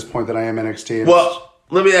AEW at this point than I am NXT. Well,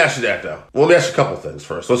 let me ask you that, though. Well, let me ask you a couple things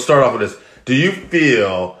first. Let's start off with this. Do you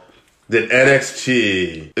feel that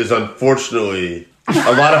NXT is unfortunately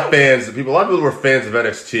a lot of people who were fans of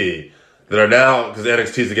NXT that are now, because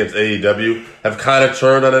NXT is against AEW, have kind of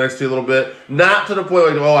turned on NXT a little bit. Not to the point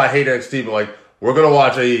like, oh, I hate NXT, but like, we're going to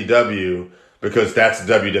watch AEW because that's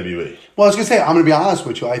WWE. Well, I was going to say, I'm going to be honest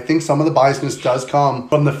with you. I think some of the biasness does come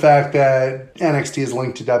from the fact that NXT is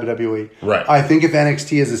linked to WWE. Right. I think if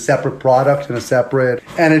NXT is a separate product and a separate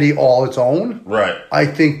entity all its own, right, I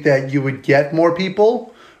think that you would get more people.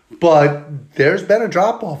 But there's been a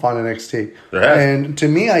drop-off on NXT. There has. And to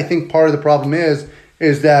me, I think part of the problem is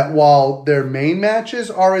that while their main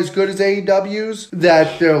matches are as good as AEW's,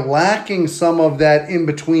 that they're lacking some of that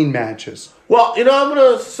in-between matches. Well, I'm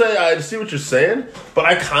going to say, I see what you're saying, but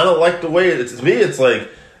I kind of like the way to me, it's like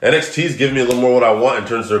NXT's giving me a little more what I want in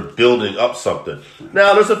terms of building up something.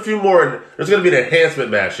 Now, there's a few more, there's going to be an enhancement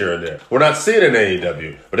match here and there. We're not seeing an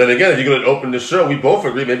AEW. But then again, if you're going to open the show, we both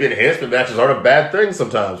agree maybe enhancement matches aren't a bad thing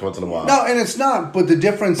sometimes, once in a while. No, and it's not, but the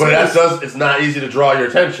difference it's not easy to draw your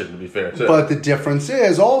attention, to be fair, too. But the difference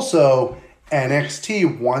is also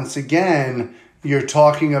NXT, once again, you're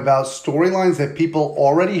talking about storylines that people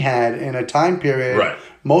already had in a time period. Right.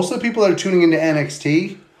 Most of the people that are tuning into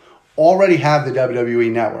NXT already have the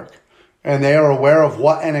WWE Network. And they are aware of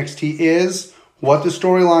what NXT is, what the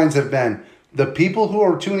storylines have been. The people who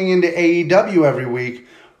are tuning into AEW every week,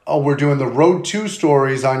 we're doing the Road 2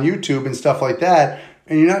 stories on YouTube and stuff like that.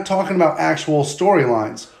 And you're not talking about actual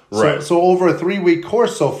storylines. Right. So over a 3-week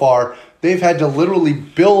course so far, they've had to literally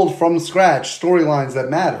build from scratch storylines that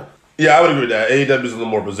matter. Yeah, I would agree with that. AEW is in a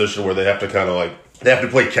more position where they have to kind of they have to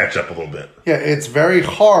play catch up a little bit. Yeah, it's very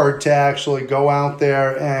hard to actually go out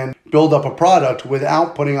there and build up a product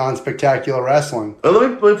without putting on spectacular wrestling. Let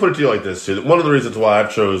me put it to you like this, too. One of the reasons why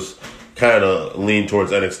I've chose kind of lean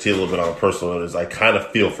towards NXT a little bit on a personal note is I kind of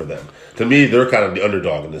feel for them. To me, they're kind of the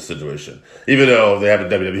underdog in this situation. Even though they have a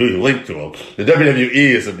WWE linked to them, the WWE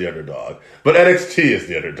isn't the underdog. But NXT is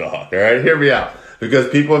the underdog, all right? Hear me out. Because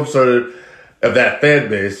people have started... of that fan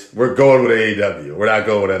base, we're going with AEW. We're not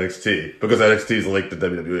going with NXT because NXT is linked to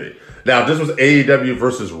WWE. Now, if this was AEW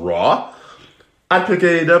versus Raw, I'd pick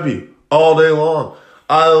AEW all day long.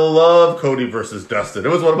 I love Cody versus Dustin. It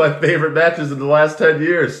was one of my favorite matches in the last 10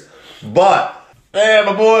 years. But Hey,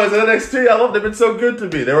 my boys at NXT, I love them. They've been so good to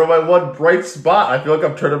me. They were my one bright spot. I feel like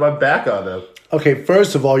I'm turning my back on them. Okay,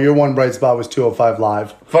 first of all, your one bright spot was 205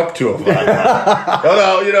 Live. Fuck 205.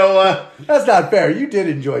 No, you know what? That's not fair. You did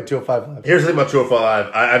enjoy 205 Live. Here's the thing about 205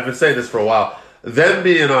 Live. I've been saying this for a while. Them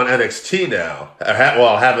being on NXT now,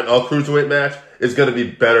 having a cruiserweight match, is going to be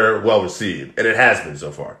better, well received. And it has been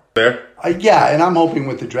so far. Fair? Yeah, and I'm hoping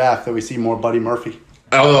with the draft that we see more Buddy Murphy.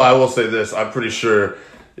 Although I will say this, I'm pretty sure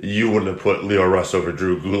you wouldn't have put Leo Rush over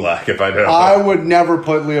Drew Gulak if I know. I would never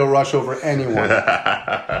put Leo Rush over anyone.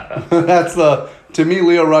 To me,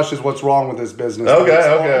 Leo Rush is what's wrong with this business. Okay.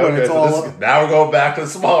 Now we're going back to the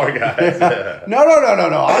smaller guys. Yeah. No.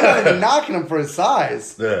 I'm not even knocking him for his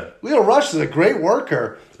size. Yeah. Leo Rush is a great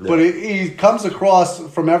worker, but he comes across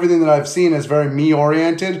from everything that I've seen as very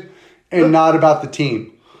me-oriented and not about the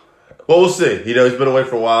team. Well, we'll see. He's been away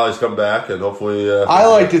for a while. He's come back, and hopefully... I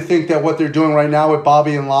like to think that what they're doing right now with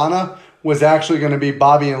Bobby and Lana was actually going to be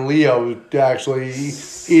Bobby and Leo actually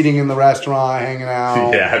eating in the restaurant, hanging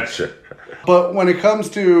out. Yeah, sure. But when it comes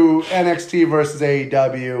to NXT versus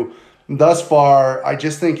AEW, thus far, I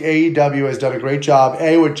just think AEW has done a great job,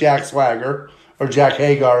 with Jack Swagger, or Jack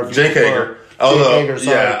Hager. Jake Hager.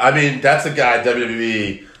 Yeah, I mean, that's a guy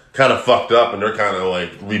WWE kind of fucked up, and they're kind of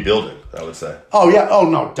like rebuilding, I would say. Oh, yeah. Oh,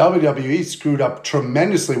 no. WWE screwed up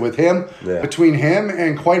tremendously with him. Yeah. Between him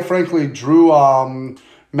and, quite frankly, Drew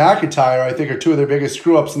McIntyre, I think, are two of their biggest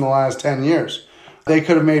screw-ups in the last 10 years. They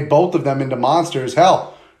could have made both of them into monsters.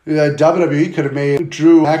 Hell, WWE could have made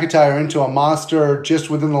Drew McIntyre into a monster just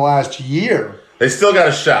within the last year. They still got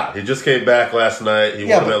a shot. He just came back last night. He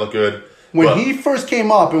wanted to look good. When he first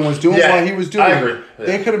came up and was doing what he was doing, I agree. Yeah.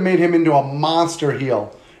 They could have made him into a monster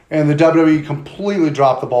heel. And the WWE completely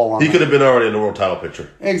dropped the ball on him. He could have been already in the world title picture.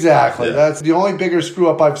 Exactly. Yeah. That's the only bigger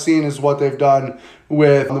screw-up I've seen is what they've done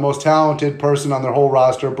with the most talented person on their whole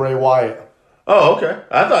roster, Bray Wyatt. Oh, okay.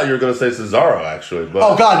 I thought you were going to say Cesaro, actually. But...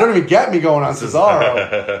 Oh, God, don't even get me going on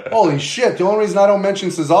Cesaro. Holy shit. The only reason I don't mention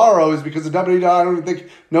Cesaro is because the WWE, I don't even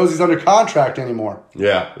think, knows he's under contract anymore.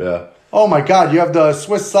 Yeah. Oh, my God. You have the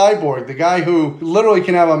Swiss Cyborg, the guy who literally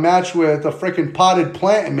can have a match with a freaking potted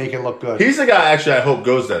plant and make it look good. He's the guy, actually, I hope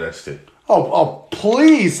goes to NXT. Oh,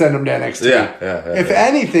 please send him to NXT. Yeah. If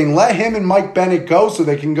anything, let him and Mike Bennett go so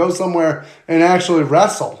they can go somewhere and actually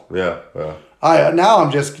wrestle. Yeah. Now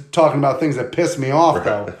I'm just talking about things that piss me off,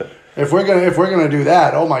 though. If we're gonna do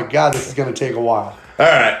that, oh my God, this is gonna take a while. All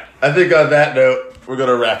right, I think on that note, we're going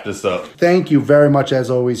to wrap this up. Thank you very much,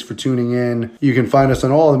 as always, for tuning in. You can find us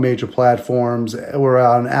on all the major platforms. We're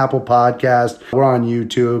on Apple Podcast. We're on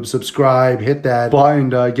YouTube. Subscribe. Hit that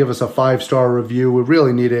button. Give us a 5-star review. We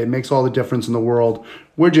really need it. It makes all the difference in the world.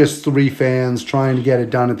 We're just 3 fans trying to get it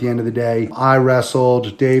done at the end of the day. I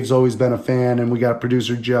wrestled. Dave's always been a fan, and we got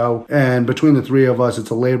producer Joe. And between the 3 of us, it's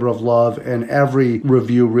a labor of love, and every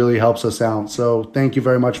review really helps us out. So thank you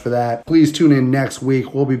very much for that. Please tune in next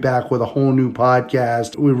week. We'll be back with a whole new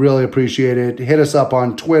podcast. We really appreciate it. Hit us up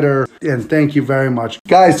on Twitter, and thank you very much.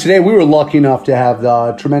 Guys, today we were lucky enough to have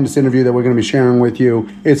the tremendous interview that we're going to be sharing with you.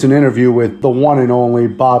 It's an interview with the one and only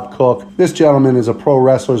Bob Cook. This gentleman is a pro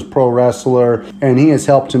wrestler's pro wrestler, and he has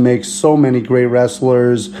helped to make so many great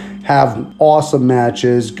wrestlers have awesome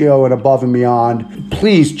matches, going above and beyond.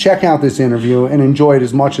 Please check out this interview and enjoy it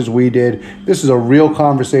as much as we did. This is a real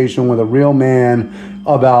conversation with a real man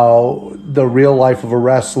about the real life of a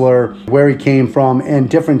wrestler, where he came from, and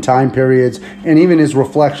different time periods, and even his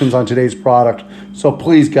reflections on today's product. So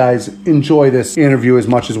please, guys, enjoy this interview as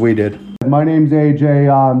much as we did. My name's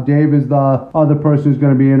AJ. Dave is the other person who's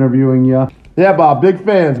going to be interviewing you. Yeah, Bob, big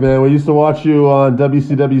fans, man. We used to watch you on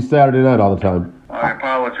WCW Saturday night all the time. I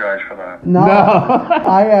apologize for that. No.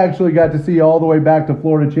 I actually got to see you all the way back to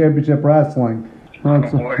Florida Championship Wrestling. Oh,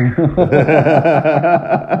 boy.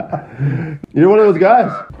 You're one of those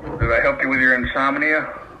guys. Did I help you with your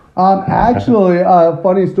insomnia? Actually,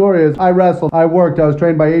 funny story is I wrestled. I was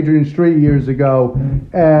trained by Adrian Street years ago.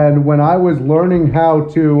 And when I was learning how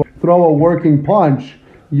to throw a working punch,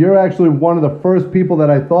 you're actually one of the first people that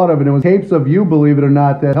I thought of, and it was tapes of you, believe it or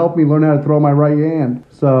not, that helped me learn how to throw my right hand.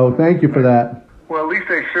 So thank you for that. Well, at least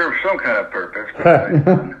they serve some kind of purpose.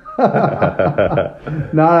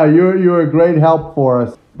 No, you were a great help for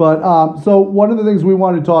us. But so one of the things we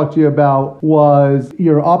wanted to talk to you about was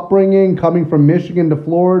your upbringing, coming from Michigan to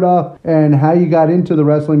Florida, and how you got into the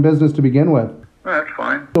wrestling business to begin with. That's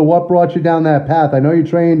fine. So what brought you down that path? I know you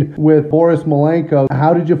trained with Boris Malenko.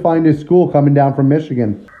 How did you find his school coming down from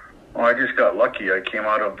Michigan? Well, I just got lucky. I came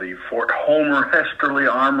out of the Fort Homer Hesterly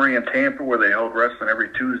Armory in Tampa, where they held wrestling every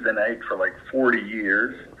Tuesday night for like 40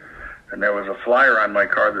 years. And there was a flyer on my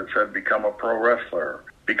car that said, "Become a pro wrestler."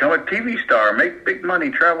 become a TV star, make big money,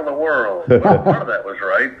 travel the world. Well, part of that was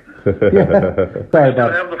right. Sorry I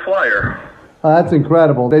about have the flyer. That's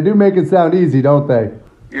incredible. They do make it sound easy, don't they?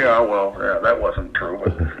 Yeah, well, that wasn't true.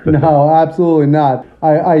 But No, absolutely not.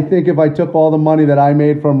 I think if I took all the money that I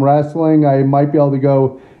made from wrestling, I might be able to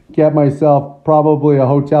go get myself probably a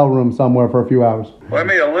hotel room somewhere for a few hours. well, I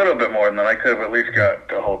made a little bit more than that. I could have at least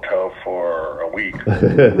got a hotel for a week.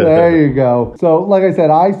 There you go. So, like I said,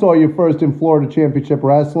 I saw you first in Florida Championship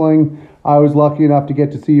Wrestling. I was lucky enough to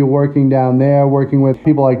get to see you working down there, working with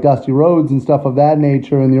people like Dusty Rhodes and stuff of that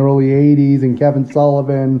nature in the early 80s, and Kevin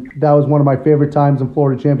Sullivan. That was one of my favorite times in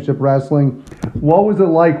Florida Championship Wrestling. What was it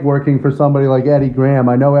like working for somebody like Eddie Graham?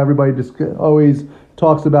 I know everybody just always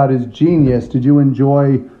talks about his genius. Did you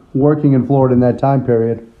enjoy working in Florida in that time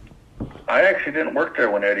period? I actually didn't work there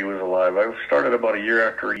when Eddie was alive. I started about a year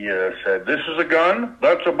after he said, "This is a gun,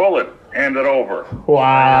 that's a bullet, hand it over."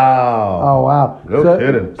 Wow. Oh, wow. No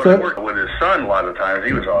kidding. But I worked with his son a lot of times.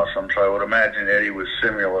 He was awesome, so I would imagine Eddie was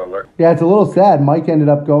similar. Yeah, it's a little sad. Mike ended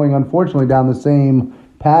up going, unfortunately, down the same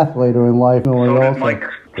path later in life. So did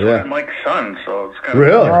Also. Mike's son, so it's kind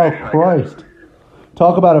Really? of... Oh, Christ.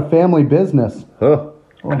 Talk about a family business. Huh.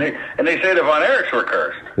 And they say the Von Erichs were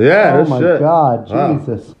cursed. Yeah, Oh, no my shit. God. Wow.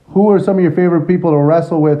 Jesus. Who are some of your favorite people to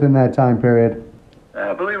wrestle with in that time period?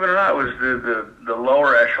 Believe it or not, it was the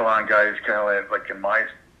lower echelon guys, kind of like in my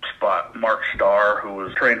spot. Mark Starr, who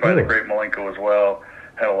was trained by the great Malenko as well,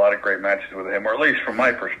 had a lot of great matches with him, or at least from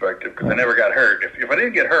my perspective, because I never got hurt. If I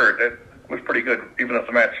didn't get hurt, that was pretty good, even if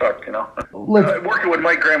the match sucked, you know. Working with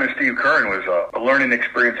Mike Graham and Steve Kern was a learning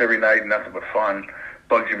experience every night, nothing but fun.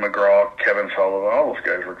 Bugsy McGraw, Kevin Sullivan, all those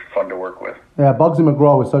guys were fun to work with. Yeah, Bugsy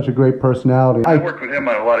McGraw was such a great personality. I worked with him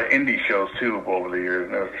on a lot of indie shows, too, over the years,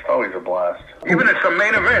 and it was always a blast. Even at some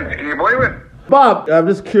main events, can you believe it? Bob, I'm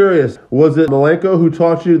just curious. Was it Malenko who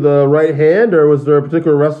taught you the right hand, or was there a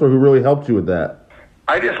particular wrestler who really helped you with that?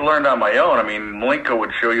 I just learned on my own. I mean, Malenko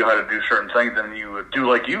would show you how to do certain things, and you would do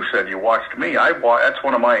like you said. You watched me. That's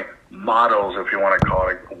one of my mottos, if you want to call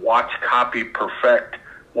it. Watch, copy, perfect.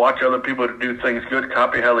 Watch other people do things good,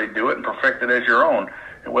 copy how they do it, and perfect it as your own.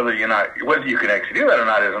 And whether you can actually do that or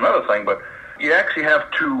not is another thing. But you actually have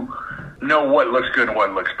to know what looks good and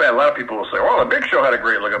what looks bad. A lot of people will say, "Well, the Big Show had a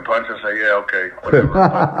great looking punch," and say, "Yeah, okay,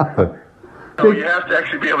 whatever." So you have to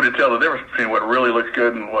actually be able to tell the difference between what really looks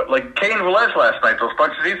good and what. Like Cain Velez last night, those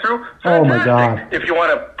punches he threw. Oh, my fantastic. God. If you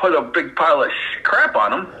want to put a big pile of crap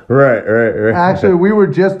on him. Right. Actually, we were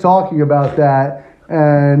just talking about that,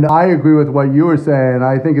 and I agree with what you were saying.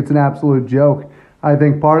 I think it's an absolute joke. I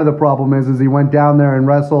think part of the problem is he went down there and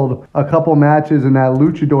wrestled a couple matches in that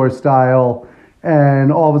luchador style,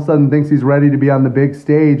 and all of a sudden thinks he's ready to be on the big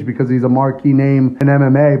stage because he's a marquee name in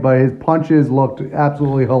MMA, but his punches looked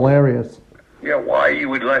absolutely hilarious. Yeah, why you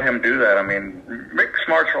would let him do that? I mean, mixed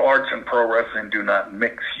martial arts and pro wrestling do not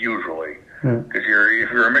mix usually. Because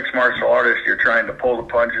if you're a mixed martial artist, you're trying to pull the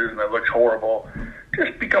punches and it looks horrible.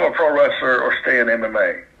 Just become a pro wrestler or stay in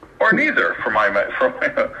MMA. Or neither,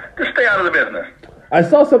 just stay out of the business. I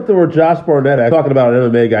saw something where Josh Barnett, talking about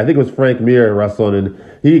an MMA guy, I think it was Frank Mir in wrestling, and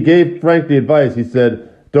he gave Frank the advice. He said,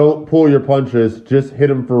 "Don't pull your punches, just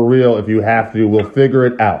hit him for real if you have to. We'll figure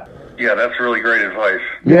it out." Yeah, that's really great advice.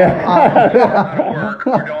 Yeah. Work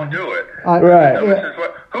or don't do it. Right.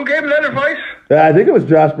 Who gave him that advice? I think it was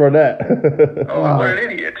Josh Barnett. Oh, what an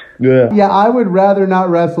idiot. Yeah. Yeah, I would rather not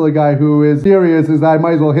wrestle a guy who is serious as I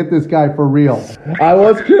might as well hit this guy for real. I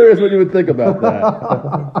was curious what you would think about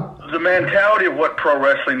that. The mentality of what pro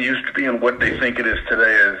wrestling used to be and what they think it is today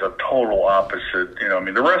is a total opposite. You know, I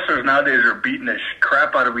mean, the wrestlers nowadays are beating the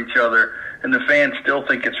crap out of each other, and the fans still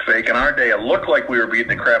think it's fake. In our day, it looked like we were beating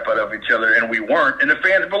the crap out of each other, and we weren't, and the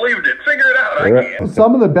fans believed it. Figure it out. I can't.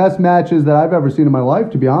 Some of the best matches that I've ever seen in my life,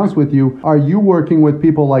 to be honest with you, are you working with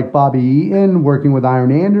people like Bobby Eaton, working with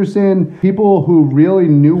Iron Anderson, people who really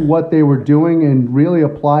knew what they were doing and really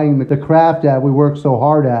applying the craft that we work so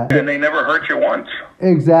hard at. And they never hurt you once.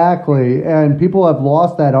 Exactly. And people have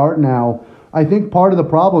lost that art now. I think part of the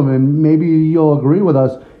problem, and maybe you'll agree with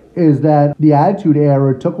us, is that the Attitude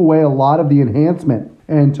Era took away a lot of the enhancement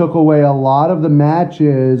and took away a lot of the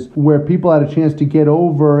matches where people had a chance to get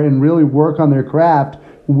over and really work on their craft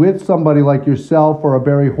with somebody like yourself or a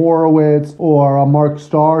Barry Horowitz or a Mark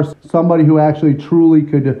Starr, somebody who actually truly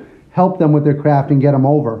could help them with their craft and get them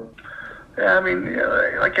over. Yeah, I mean,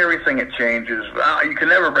 like everything, it changes. You can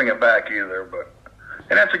never bring it back either,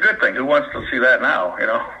 and that's a good thing. Who wants to see that now, you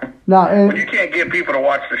know? When you can't get people to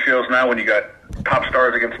watch the shows now when you got top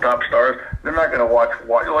stars against top stars, they're not going to watch.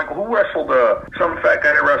 Like, who wrestled some fat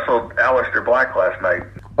guy that wrestled Aleister Black last night?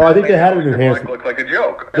 Oh, I think they had an It enhancement. looked like a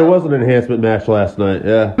joke. There was an enhancement match last night,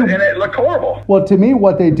 yeah. And it looked horrible. Well, to me,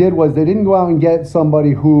 what they did was they didn't go out and get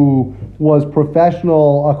somebody who was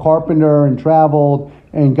professional, a carpenter, and traveled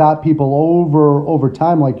and got people over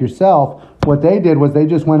time like yourself. What they did was they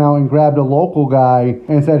just went out and grabbed a local guy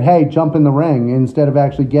and said, hey, jump in the ring, instead of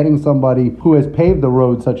actually getting somebody who has paved the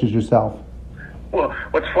road such as yourself. Well,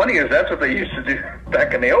 what's funny is that's what they used to do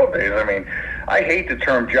back in the old days. I mean, I hate the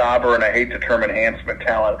term jobber and I hate the term enhancement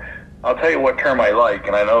talent. I'll tell you what term I like,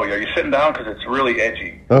 and I know you're sitting down because it's really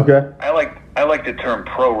edgy. Okay. I like the term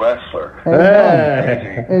pro wrestler.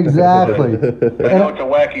 Hey. Exactly. I know it's a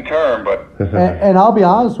wacky term, but And I'll be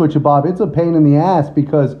honest with you, Bob, it's a pain in the ass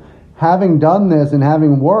because having done this and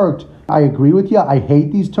having worked, I agree with you. I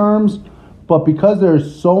hate these terms, but because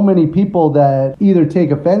there's so many people that either take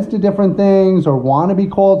offense to different things or want to be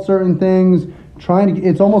called certain things,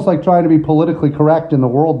 it's almost like trying to be politically correct in the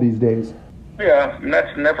world these days. yeah, and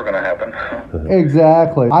that's never going to happen.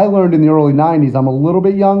 Exactly. I learned in the early 90s. I'm a little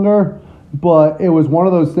bit younger, but it was one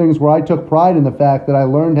of those things where I took pride in the fact that I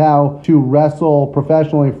learned how to wrestle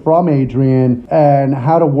professionally from Adrian and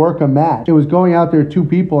how to work a match. It was going out there, two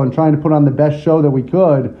people, and trying to put on the best show that we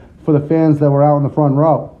could for the fans that were out in the front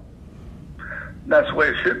row. That's the way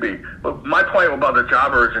it should be. But my point about the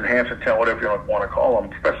jobbers, enhancement talent, whatever you want to call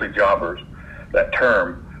them, especially jobbers, that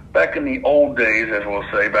term, back in the old days, as we'll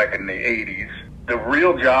say, back in the 80s, the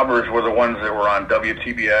real jobbers were the ones that were on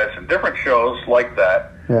WTBS and different shows like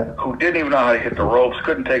that, who didn't even know how to hit the ropes,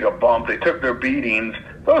 couldn't take a bump, they took their beatings.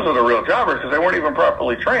 Those are the real jobbers because they weren't even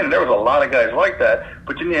properly trained. And there was a lot of guys like that.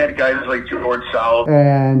 But then you had guys like George South.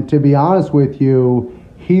 And to be honest with you,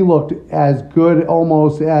 he looked as good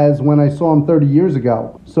almost as when I saw him 30 years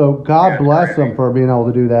ago. So God bless him for being able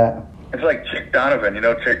to do that. It's like Chick Donovan. You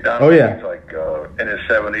know Chick Donovan? Oh, yeah. He's like in his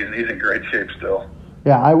 70s, and he's in great shape still.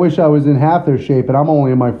 Yeah, I wish I was in half their shape, and I'm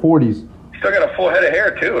only in my 40s. Still got a full head of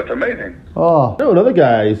hair, too. It's amazing. Oh. You know, another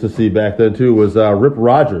guy I used to see back then, too, was Rip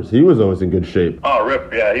Rogers. He was always in good shape. Oh,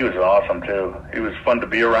 Rip, yeah, he was awesome, too. He was fun to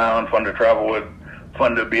be around, fun to travel with,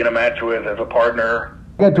 fun to be in a match with as a partner.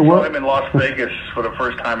 Got to I saw work. him in Las Vegas for the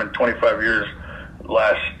first time in 25 years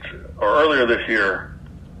earlier this year.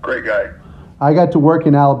 Great guy. I got to work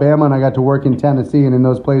in Alabama and I got to work in Tennessee, and in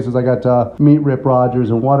those places I got to meet Rip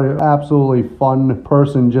Rogers, and what an absolutely fun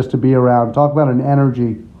person just to be around. Talk about an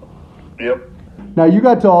energy. Yep. Now, you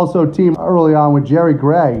got to also team early on with Jerry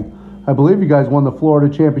Gray. I believe you guys won the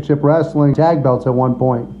Florida Championship Wrestling tag belts at one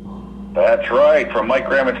point. That's right, from Mike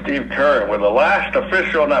Graham and Steve Kerr. We're the last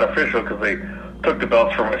official, not official because they took the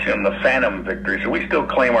belts from us in the Phantom victory, so we still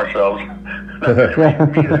claim ourselves. Not that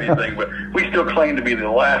it means anything, but we still claim to be the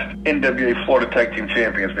last NWA Florida Tag Team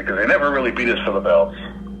Champions because they never really beat us for the belts.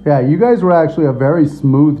 Yeah, you guys were actually a very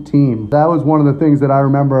smooth team. That was one of the things that I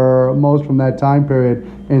remember most from that time period.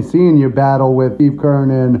 And seeing you battle with Steve Kern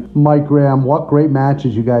and Mike Graham, what great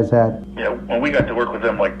matches you guys had. Yeah, when we got to work with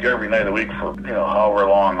them like every night of the week for however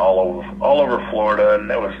long, all over Florida, and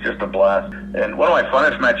it was just a blast. And one of my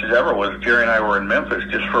funnest matches ever was Jerry and I were in Memphis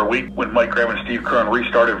just for a week when Mike Graham and Steve Kern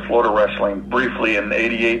restarted Florida wrestling briefly in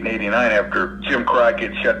 '88 and '89 after Jim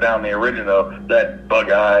Crockett shut down the original, that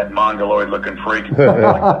bug-eyed, mongoloid-looking freak.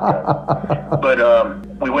 But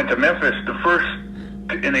we went to Memphis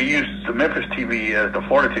and they used the Memphis TV as the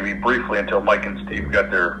Florida TV briefly until Mike and Steve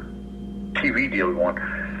got their TV deal going.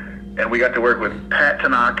 And we got to work with Pat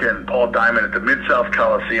Tanaka and Paul Diamond at the Mid-South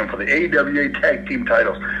Coliseum for the AWA Tag Team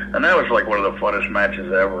titles. And that was like one of the funnest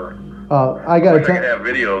matches ever. I got to I could have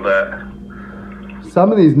video of that.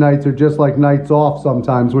 Some of these nights are just like nights off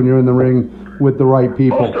sometimes when you're in the ring with the right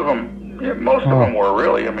people. Most of them were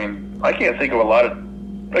really. I mean, I can think of a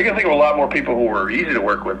lot more people who were easy to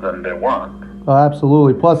work with than they weren't.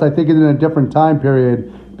 Absolutely. Plus, I think in a different time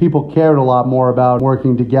period, people cared a lot more about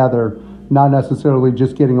working together, not necessarily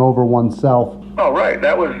just getting over oneself. Oh, right.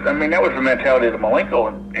 That was the mentality that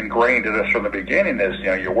Malenko ingrained in us from the beginning. Is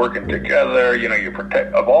you're working together. You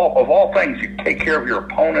protect of all things. You take care of your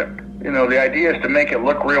opponent. The idea is to make it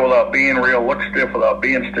look real without being real, look stiff without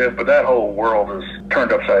being stiff. But that whole world is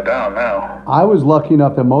turned upside down now. I was lucky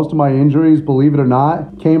enough that most of my injuries, believe it or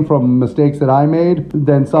not, came from mistakes that I made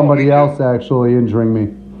than somebody else actually injuring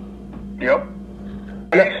me. Yep.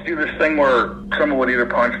 I used to do this thing where someone would either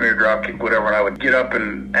punch me or drop kick, whatever, and I would get up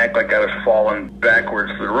and act like I was falling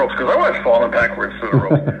backwards through the ropes, because I was falling backwards through the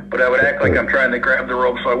ropes. But I would act like I'm trying to grab the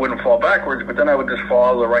rope so I wouldn't fall backwards, but then I would just fall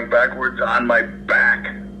out of the ring backwards on my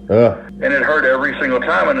back. And it hurt every single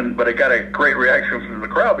time, but it got a great reaction from the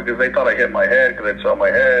crowd because they thought I hit my head because they saw my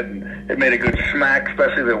head, and it made a good smack,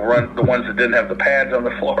 especially the ones that didn't have the pads on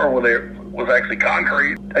the floor where was actually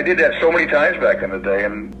concrete. I did that so many times back in the day,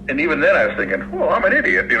 and even then I was thinking, oh, I'm an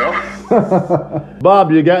idiot, you know?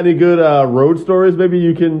 Bob, you got any good road stories maybe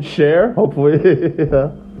you can share? Hopefully.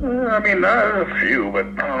 Yeah. I mean, there's a few, but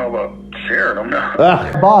I don't know about sharing them now.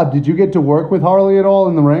 Bob, did you get to work with Harley at all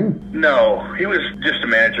in the ring? No, he was just a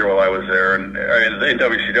manager while I was there, and in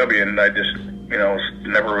WCW, and I just,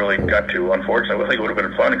 never really got to, unfortunately. I think it would have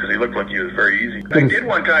been fun because he looked like he was very easy. I did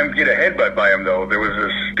one time get a headbutt by him, though. There was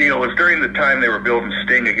this deal. It was during the time they were building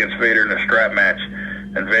Sting against Vader in a strap match,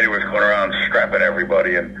 and Vader was going around strapping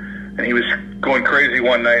everybody, and he was going crazy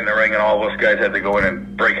one night in the ring, and all of us guys had to go in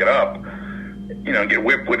and break it up, and get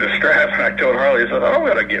whipped with the strap. And I told Harley, I said, I don't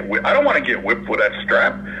want to get whipped with that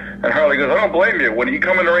strap. And Harley goes, I don't blame you. When you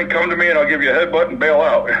come in the ring, come to me and I'll give you a headbutt and bail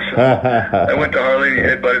out. So I went to Harley, he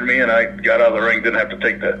headbutted me, and I got out of the ring, didn't have to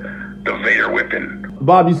take the Vader whipping.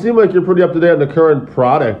 Bob, you seem like you're pretty up to date on the current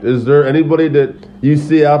product. Is there anybody that you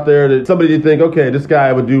see out there that somebody you think, okay, this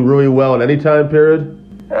guy would do really well in any time period?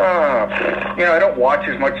 I don't watch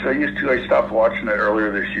as much as I used to. I stopped watching it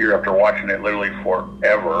earlier this year after watching it literally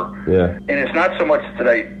forever. Yeah. And it's not so much that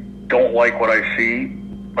I don't like what I see,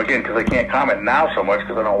 again, because I can't comment now so much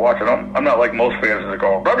because I don't watch it. I'm not like most fans that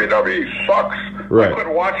go, WWE sucks. Right. I quit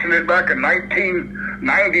watching it back in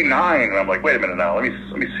 1999. And I'm like, wait a minute now. Let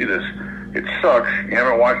me see this. It sucks. You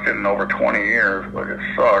haven't watched it in over 20 years, but it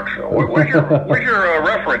sucks. Where's your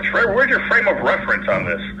reference? Where's your frame of reference on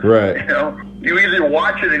this? Right. You either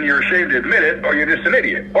watch it and you're ashamed to admit it, or you're just an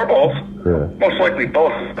idiot, or both. Yeah. Most likely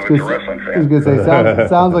both if it's a wrestling fan. I was going to say,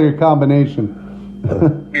 sounds like a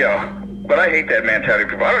combination. Yeah. But I hate that mentality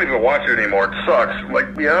of people. I don't even watch it anymore. It sucks. I'm like,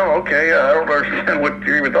 okay, I don't understand what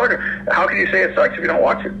you're even talking about. How can you say it sucks if you don't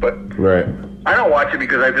watch it? But right. I don't watch it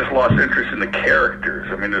because I've just lost interest in the characters.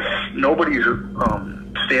 I mean, nobody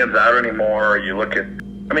stands out anymore. You look at,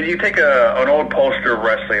 you take an old poster of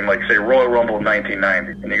wrestling, like, say, Royal Rumble in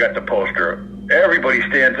 1990, and you got the poster. Everybody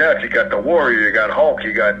stands out. You got the Warrior, you got Hulk,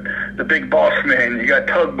 you got the Big Boss Man, you got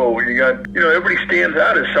Tugboat, you got, everybody stands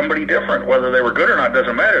out as somebody different. Whether they were good or not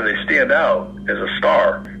doesn't matter. They stand out as a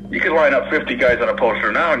star. You could line up 50 guys on a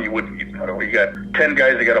poster now, and you got 10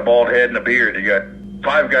 guys that got a bald head and a beard. You got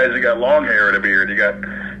 5 guys that got long hair and a beard. You got,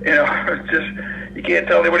 it's just, you can't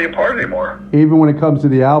tell anybody apart anymore. Even when it comes to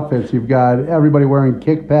the outfits, you've got everybody wearing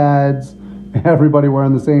kick pads, everybody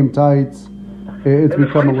wearing the same tights. It's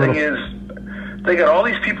become a little... The thing is, they got all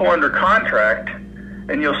these people under contract,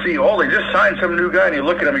 and you'll see, they just signed some new guy, and you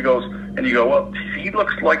look at him, you go, well, he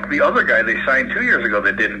looks like the other guy they signed 2 years ago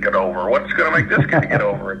that didn't get over. What's going to make this guy get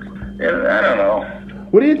over it? And I don't know.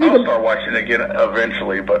 What do you think? I'll start watching it again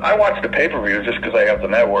eventually, but I watch the pay-per-views just because I have the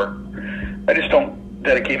network. I just don't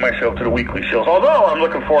dedicate myself to the weekly shows, although I'm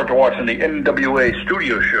looking forward to watching the NWA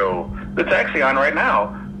studio show that's actually on right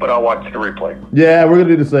now. But I'll watch the replay. Yeah, we're going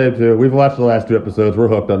to do the same, too. We've watched the last 2 episodes. We're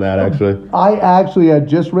hooked on that, actually. I actually had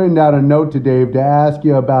just written down a note to Dave to ask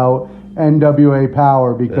you about NWA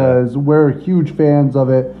Power because we're huge fans of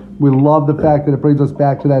it. We love the fact that it brings us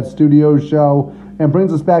back to that studio show and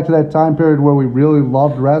brings us back to that time period where we really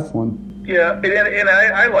loved wrestling. Yeah, and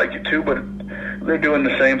I like it, too, but they're doing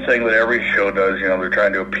the same thing that every show does. They're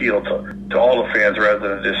trying to appeal to all the fans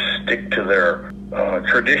rather than just stick to their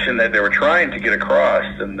tradition that they were trying to get across,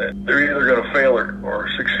 and that they're either going to fail or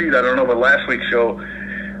succeed. I don't know, but last week's show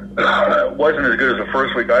wasn't as good as the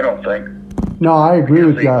first week, I don't think. No, I agree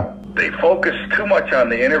with you. They focus too much on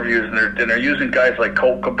the interviews, and they're using guys like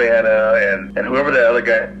Colt Cabana and whoever the other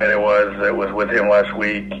guy that was with him last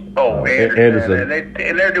week. Oh, Anderson.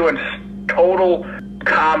 And they're doing total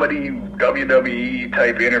comedy WWE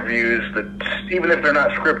type interviews that even if they're not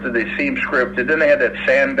scripted, they seem scripted. Then they had that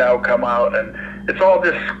Sandow come out, and it's all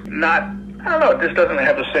just not, I don't know, it just doesn't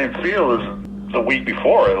have the same feel as the week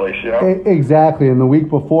before, at least, Exactly, and the week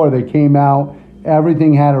before they came out,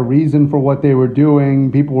 everything had a reason for what they were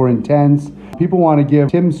doing. People were intense. People want to give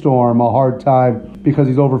Tim Storm a hard time because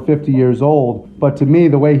he's over 50 years old. But to me,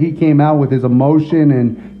 the way he came out with his emotion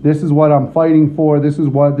and this is what I'm fighting for, this is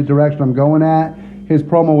what the direction I'm going at, his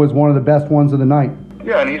promo was one of the best ones of the night.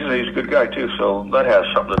 Yeah, and he's a good guy, too, so that has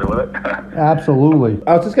something to do with it. Absolutely.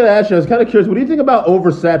 I was just going to ask you, I was kind of curious, what do you think about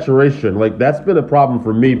oversaturation? Like, that's been a problem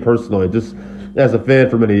for me personally, just as a fan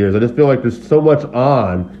for many years. I just feel like there's so much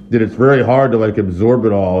on that it's very hard to, absorb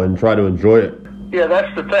it all and try to enjoy it. Yeah,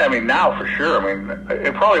 that's the thing. Now for sure.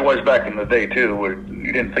 It probably was back in the day, too, where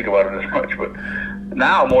you didn't think about it as much, but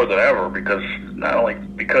now more than ever, because not only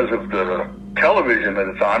because of the television that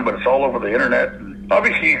it's on, but it's all over the internet.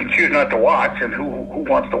 Obviously, you can choose not to watch, and who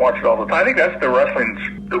wants to watch it all the time? I think that's the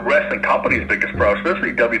wrestling company's biggest problem,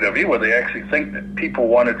 especially WWE, where they actually think that people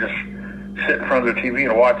want to just sit in front of their TV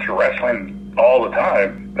and watch wrestling all the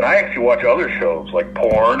time. And I actually watch other shows like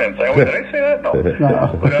porn and say, "Oh, did I say that?" No.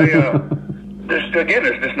 But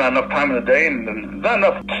there's just not enough time in the day, and not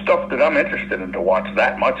enough stuff that I'm interested in to watch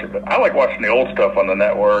that much of it. I like watching the old stuff on the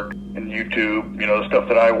network and YouTube, the stuff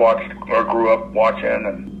that I watched or grew up watching.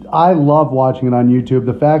 And I love watching it on YouTube.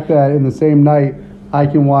 The fact that in the same night I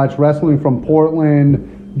can watch wrestling from Portland,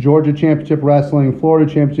 Georgia Championship Wrestling, Florida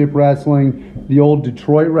Championship Wrestling, the old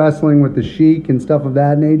Detroit wrestling with the Sheik and stuff of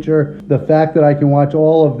that nature. The fact that I can watch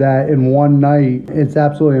all of that in one night, it's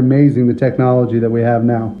absolutely amazing, the technology that we have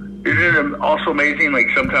now. Isn't it also amazing? Like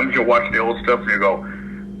sometimes you'll watch the old stuff and you go,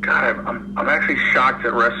 God, I'm actually shocked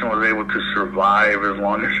that wrestling was able to survive as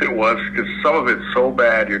long as it was, because some of it's so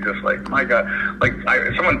bad. You're just like, my God. Like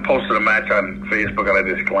someone posted a match on Facebook and I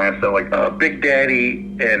just glanced at like Big Daddy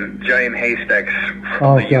and Giant Haystacks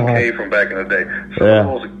from the UK from back in the day. Some of the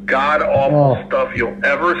most god awful stuff you'll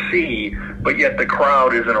ever see, but yet the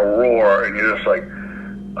crowd is in a roar, and you're just like,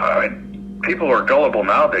 people are gullible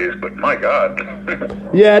nowadays, but my God.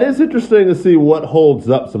 Yeah, it is interesting to see what holds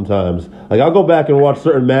up sometimes. Like, I'll go back and watch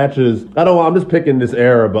certain matches. I'm just picking this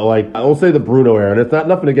era, but like, I will say the Bruno era, and it's not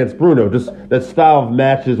nothing against Bruno, just that style of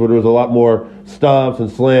matches where there was a lot more stomps and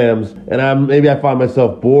slams, and maybe I find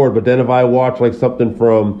myself bored, but then if I watch like something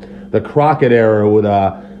from the Crockett era with,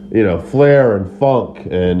 Flair and Funk,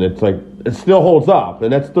 and it's like, it still holds up,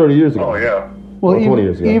 and that's 30 years ago. Oh, yeah. Well,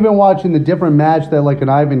 even watching the different match that like an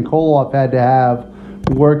Ivan Koloff had to have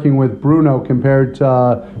working with Bruno compared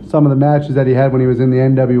to some of the matches that he had when he was in the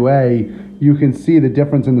NWA, you can see the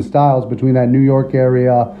difference in the styles between that New York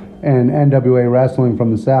area and NWA wrestling from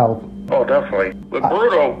the South. Oh, definitely. But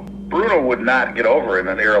Bruno would not get over in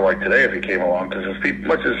an era like today if he came along, because as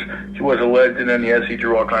much as he was a legend and yes, he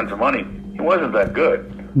drew all kinds of money, he wasn't that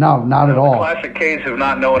good. No, not at all. The classic case of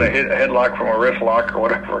not knowing a headlock from a wrist lock or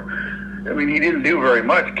whatever. I mean, he didn't do very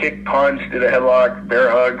much. Kick, punch, did a headlock,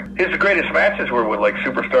 bear hug. His greatest matches were with, like,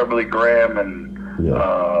 Superstar Billy Graham and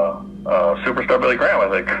Superstar Billy Graham, I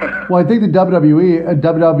think. Well, I think the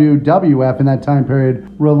WWF in that time period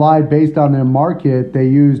relied based on their market. They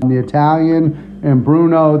used the Italian and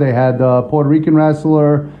Bruno. They had the Puerto Rican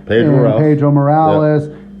wrestler, Pedro Morales.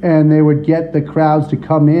 Yep. And they would get the crowds to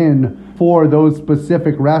come in for those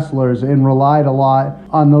specific wrestlers and relied a lot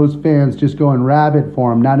on those fans just going rabid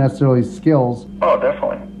for them, not necessarily skills. Oh,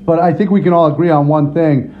 definitely. But I think we can all agree on one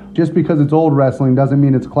thing. Just because it's old wrestling doesn't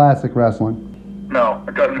mean it's classic wrestling. No,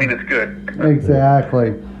 it doesn't mean it's good.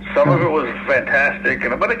 Exactly. Some of it was fantastic,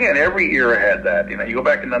 but again, every era had that. You go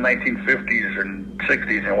back in the 1950s and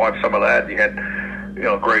 60s and watch some of that. You had,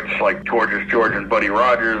 greats like George and Buddy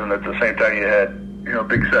Rogers, and at the same time you had,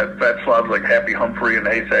 big fat slobs like Happy Humphrey and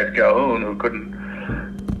Haystacks Calhoun, who couldn't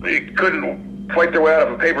fight their way out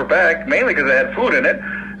of a paper bag, mainly because they had food in it.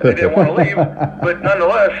 They didn't want to leave, but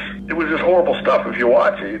nonetheless, it was just horrible stuff. If you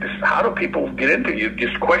watch it, how do people get into it? You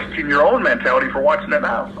just question your own mentality for watching it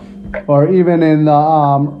now. Or even in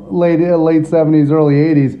the late 70s, early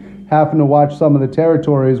 80s, having to watch some of the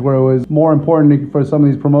territories where it was more important for some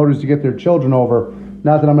of these promoters to get their children over.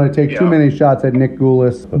 Not that I'm going to take too many shots at Nick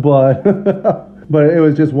Goulas, but but it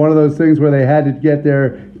was just one of those things where they had to get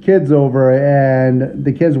their kids over, and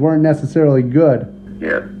the kids weren't necessarily good.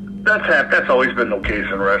 Yeah, that's always been the case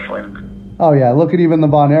in wrestling. Oh yeah, look at even the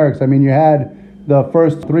Von Erichs. I mean, you had the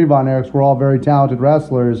first three Von Erichs were all very talented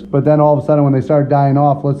wrestlers, but then all of a sudden when they started dying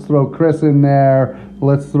off, let's throw Chris in there,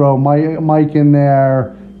 let's throw Mike in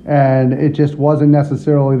there, and it just wasn't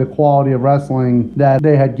necessarily the quality of wrestling that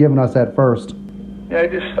they had given us at first. Yeah,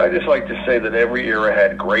 I just like to say that every era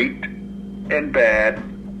had great and bad,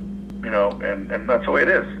 and that's the way it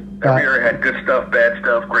is. Every era had good stuff, bad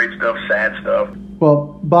stuff, great stuff, sad stuff.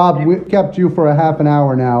 Well, Bob, we kept you for a half an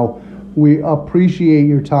hour now. We appreciate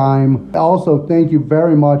your time. Also, thank you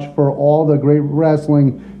very much for all the great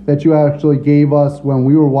wrestling that you actually gave us when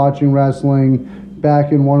we were watching wrestling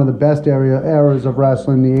back in one of the best eras of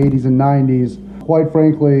wrestling, the 80s and 90s. Quite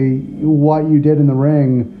frankly, what you did in the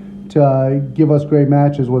ring to give us great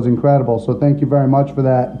matches was incredible. So thank you very much for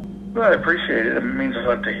that. Well, I appreciate it. It means a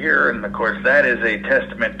lot to hear. And, of course, that is a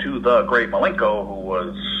testament to the great Malenko, who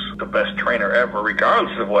was the best trainer ever,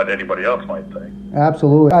 regardless of what anybody else might think.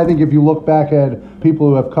 Absolutely. I think if you look back at people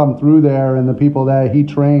who have come through there and the people that he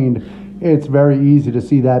trained, it's very easy to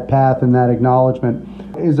see that path and that acknowledgement.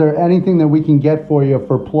 Is there anything that we can get for you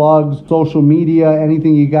for plugs, social media,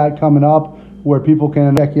 anything you got coming up where people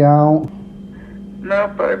can check you out?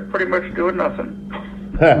 Nope, I'm pretty much doing nothing.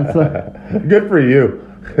 Good for you.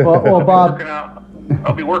 Well, Bob,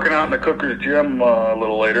 I'll be working out in the Cooker's Gym a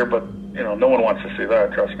little later, but no one wants to see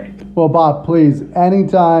that, trust me. Well, Bob, please,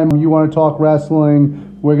 anytime you want to talk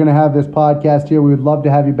wrestling, we're going to have this podcast here. We would love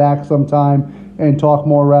to have you back sometime and talk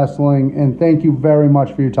more wrestling. And thank you very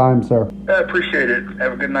much for your time, sir. I appreciate it.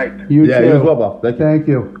 Have a good night. You too. you as well, Bob. Thank you. Thank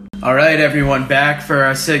you. All right, everyone, back for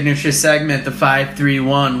our signature segment, the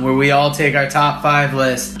 5-3-1, where we all take our top 5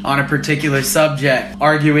 list on a particular subject,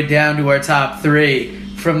 argue it down to our top 3.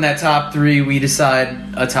 From that top 3, we decide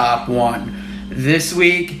a top 1. This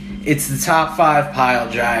week, it's the top 5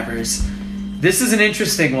 pile drivers. This is an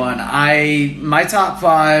interesting one. My top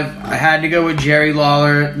 5, I had to go with Jerry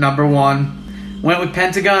Lawler at number 1. Went with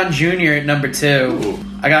Pentagon Jr. at number 2. Ooh.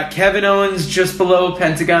 I got Kevin Owens just below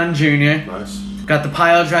Pentagon Jr. Nice. Got the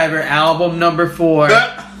Pile Driver album number 4.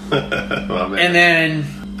 Oh, man. And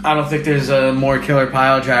then, I don't think there's a more killer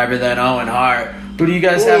Pile Driver than Owen Hart. Who do you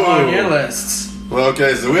guys have on your lists? Well,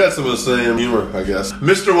 okay, so we had some of the same humor, I guess.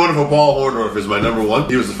 Mr. Wonderful Paul Orndorff is my number 1.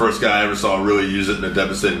 He was the first guy I ever saw really use it in a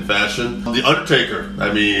devastating fashion. The Undertaker,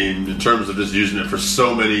 I mean, in terms of just using it for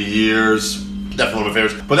so many years, definitely one of my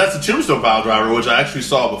favorites. But that's the Tombstone Pile Driver, which I actually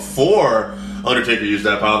saw before Undertaker used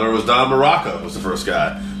that pile driver. Was Don Morocco was the first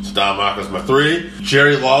guy. So Don Morocco's my 3.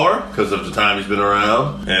 Jerry Lawler, because of the time he's been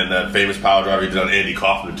around, and that famous pile driver he did on Andy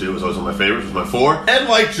Kaufman too was always one of my favorites. Was my 4. And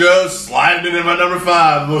like Joe, sliding in my number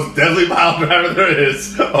 5, the most deadly pile driver there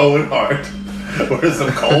is, Owen Hart. We're some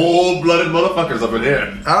cold-blooded motherfuckers up in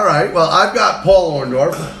here. All right. Well, I've got Paul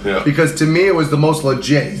Orndorff Yeah. because to me it was the most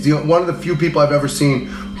legit. He's one of the few people I've ever seen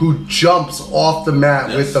who jumps off the mat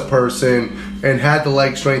Yes. with the person and had the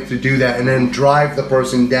leg strength to do that and then drive the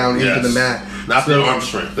person down into Yes. the mat. Not the arm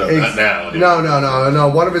strength, though. Not now. No.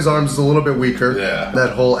 One of his arms is a little bit weaker. Yeah.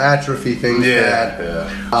 That whole atrophy thing. Yeah.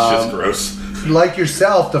 It's just gross. Like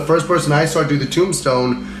yourself, the first person I saw do the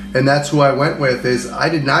Tombstone, and that's who I went with, is I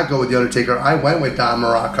did not go with The Undertaker. I went with Don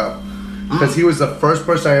Morocco because he was the first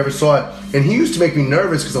person I ever saw it. And he used to make me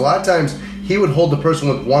nervous because a lot of times he would hold the person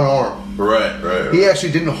with one arm. Right. He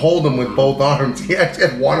actually didn't hold them with both arms. He actually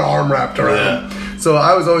had one arm wrapped around him. So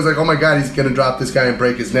I was always like, oh my God, he's going to drop this guy and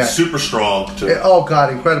break his neck. Super strong, too. Oh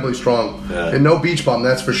God, incredibly strong. Yeah. And no beach bum,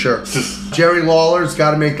 that's for sure. Jerry Lawler's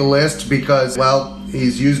got to make the list because, well,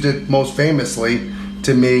 he's used it most famously.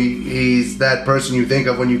 To me, he's that person you think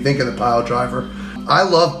of when you think of the pile driver. I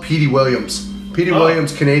love Petey Williams. Petey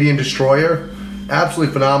Williams, Canadian Destroyer.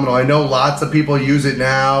 Absolutely phenomenal. I know lots of people use it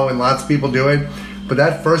now and lots of people do it. But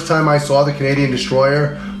that first time I saw the Canadian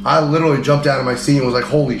Destroyer, I literally jumped out of my seat and was like,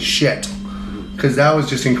 holy shit. Because that was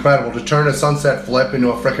just incredible. To turn a sunset flip into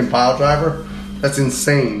a freaking pile driver, that's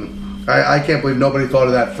insane. I can't believe nobody thought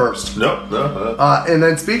of that first. No. And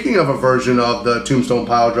then speaking of a version of the Tombstone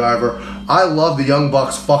pile driver, I love the Young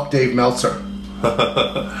Bucks Fuck Dave Meltzer.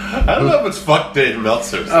 I don't know if it's fuck Dave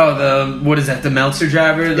Meltzer. Oh, what is that, the Meltzer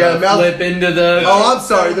driver? The flip into the... Oh, I'm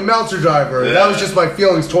sorry, the Meltzer driver. Yeah. That was just my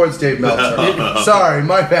feelings towards Dave Meltzer. Sorry,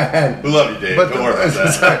 my bad. We love you, Dave. Don't worry about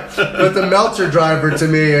that. Sorry. But the Meltzer driver to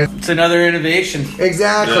me... It's another innovation.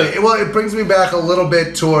 Exactly. Yeah. Well, it brings me back a little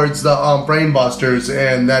bit towards the Brainbusters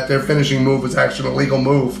and that their finishing move was actually an illegal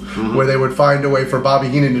move where they would find a way for Bobby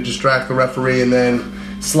Heenan to distract the referee and then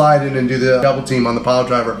slide in and do the double team on the pile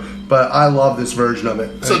driver. But I love this version of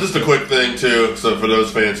it. So just a quick thing, too. So for those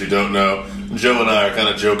fans who don't know, Joe and I are kind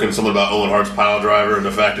of joking something about Owen Hart's pile driver and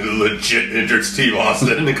the fact that it legit injured Steve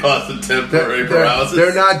Austin and caused the temporary paralysis.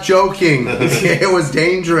 They're not joking. It was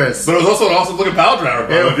dangerous. But it was also an awesome looking pile driver.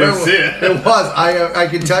 If you didn't see it. It was. I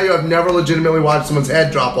can tell you I've never legitimately watched someone's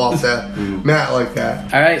head drop off that mat like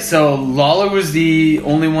that. All right, so Lawler was the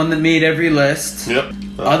only one that made every list. Yep.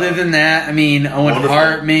 Other than that, I mean, Owen Wonderful.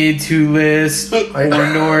 Hart made 2 lists.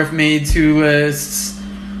 Orndorff made 2 lists.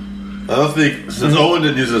 I don't think, since Owen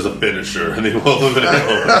didn't use it as a finisher, I think we'll eliminate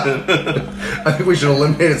Owen. I think we should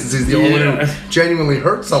eliminate it since he's the only one who genuinely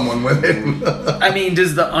hurt someone with it. I mean,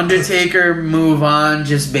 does The Undertaker move on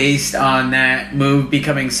just based on that move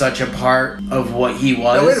becoming such a part of what he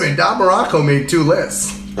was? Now, wait a minute. Don Morocco made 2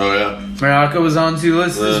 lists. Oh, yeah. Morocco was on 2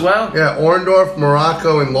 lists as well? Yeah, Orndorff,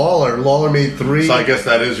 Morocco, and Lawler. Lawler made 3. So I guess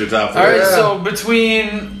that is your top 3. All right, Yeah. so between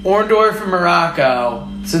Orndorff and Morocco,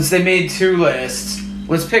 since they made 2 lists,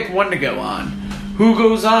 let's pick one to go on. Who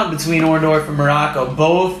goes on between Orndorff and Morocco?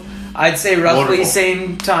 Both, I'd say, roughly Wonderful.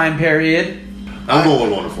 same time period. I'm going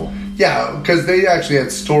with Wonderful. Yeah, because they actually had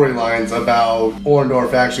storylines about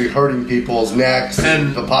Orndorff actually hurting people's necks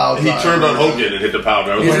And the pile he driver. turned on Hogan and hit the pile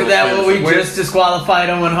driver. Isn't that what we Wait. just disqualified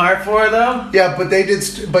Owen Hart for, though? Yeah, but they did.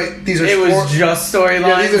 But these are. It was just storylines.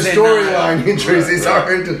 Yeah, these are and not- storyline injuries. These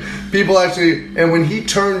aren't people actually. And when he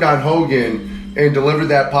turned on Hogan and delivered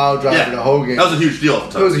that pile driver to Hogan, That was a huge deal at the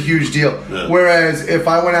it time. was a huge deal. Yeah. Whereas if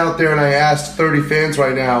I went out there and I asked 30 fans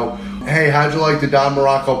right now, Hey, how'd you like the Don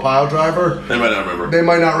Morocco pile driver? They might not remember. They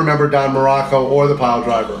might not remember Don Morocco or the pile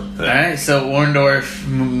driver. All right, so Orndorff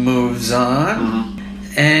moves on,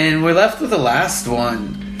 and we're left with the last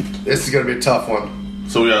one. This is going to be a tough one.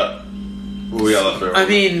 So we got left there. I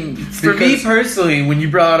mean, for me personally, when you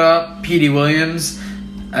brought up Petey Williams,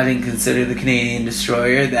 I didn't consider the Canadian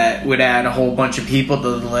Destroyer. That would add a whole bunch of people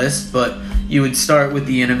to the list, but you would start with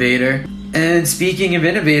the Innovator. And speaking of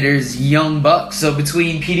innovators, Young Bucks. So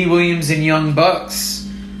between Petey Williams and Young Bucks,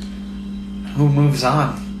 who moves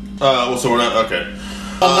on? So we're not okay.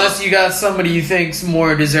 Unless you got somebody you think's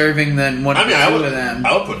more deserving than one of the two of them.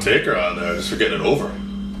 I would put Taker on there just for getting it over.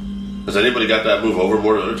 Has anybody got that move over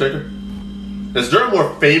more than Undertaker? Is there a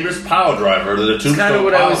more famous pile driver than a Tombstone That's kind of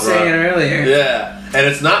what I was saying earlier. Yeah, and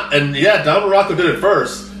it's not. And yeah, Don Morocco did it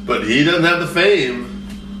first, but he doesn't have the fame.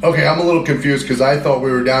 Okay, I'm a little confused because I thought we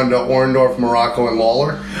were down to Orndorff, Morocco, and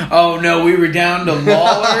Lawler. Oh, no, we were down to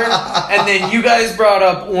Lawler, and then you guys brought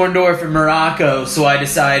up Orndorff and Morocco, so I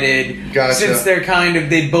decided, since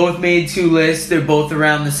they both made two lists, they're both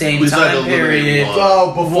around the same time period,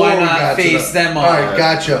 why not face them all? All right,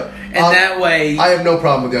 gotcha. And that way... I have no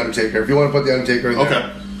problem with The Undertaker. If you want to put The Undertaker in there.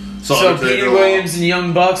 Okay. So Petey Williams and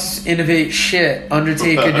Young Bucks innovate shit.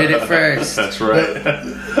 Undertaker did it first. That's right.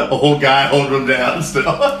 A whole guy holding him down still.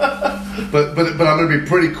 but I'm going to be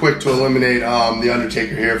pretty quick to eliminate the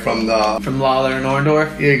Undertaker here from Lawler and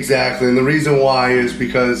Orndorff. Exactly, and the reason why is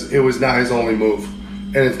because it was not his only move,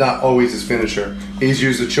 and it's not always his finisher. He's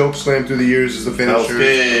used the choke slam through the years as a finisher. Hell's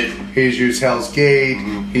Gate. He's used Hell's Gate.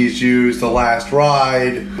 Mm-hmm. He's used the Last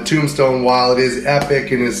Ride. Tombstone, while it is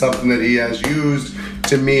epic and is something that he has used,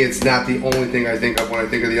 to me, it's not the only thing I think of when I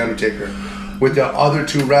think of The Undertaker. With the other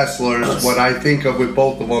two wrestlers, what I think of with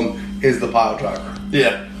both of them is the pile driver.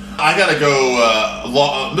 Yeah. I gotta go,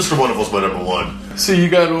 Mr. Wonderful's my number one. So you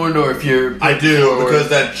got Orndorff here. I do, because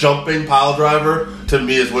that jumping pile driver, to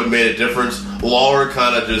me, is what made a difference. Lawler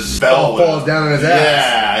kind of just falls down on his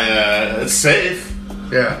ass. Yeah, it's safe.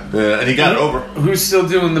 Yeah, and he got it over. Who's still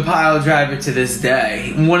doing the pile driver to this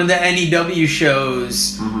day? One of the NEW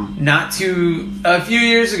shows, a few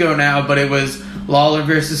years ago now, but it was Lawler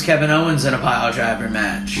versus Kevin Owens in a pile driver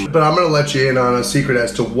match. But I'm going to let you in on a secret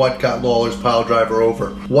as to what got Lawler's pile driver over.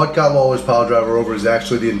 What got Lawler's pile driver over is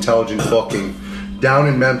actually the intelligent booking. Down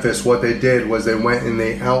in Memphis, what they did was they went and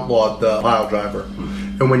they outlawed the pile driver.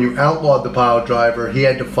 And when you outlawed the pile driver, he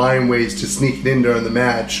had to find ways to sneak it in during the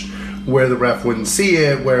match where the ref wouldn't see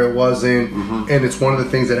it, where it wasn't, and it's one of the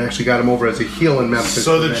things that actually got him over as a heel in Memphis.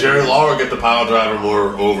 So did Jerry Lawler get the pile driver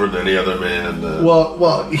more over than any other man?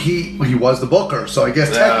 Well, he was the booker, so I guess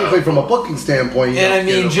technically from a booking standpoint, and I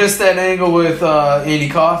mean just that angle with Andy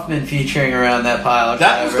Kaufman featuring around that pile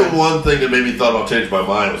driver. That was the one thing that made me thought about changing my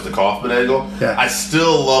mind was the Kaufman angle. Yeah. I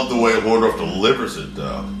still love the way Orndorff delivers it,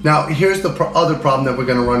 though. Now, here's the other problem that we're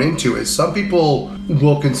going to run into is some people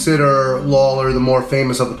will consider Lawler the more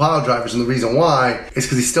famous of the pile drivers, and the reason why is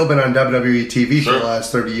because he's still been on WWE TV for the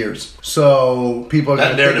last 30 years. So people are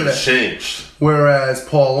going to think of that. Changed. Whereas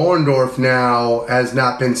Paul Orndorff now has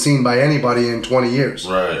not been seen by anybody in 20 years.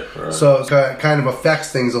 Right. So it kind of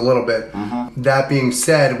affects things a little bit. That being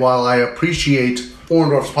said, while I appreciate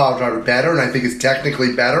Orndorff's pile driver better, and I think it's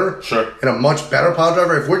technically better, and a much better pile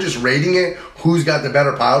driver, if we're just rating it, who's got the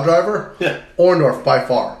better pile driver? Yeah. Orndorff by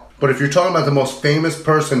far. But if you're talking about the most famous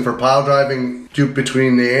person for pile driving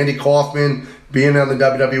between the Andy Kaufman being on the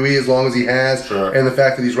WWE as long as he has, and the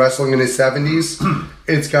fact that he's wrestling in his 70s,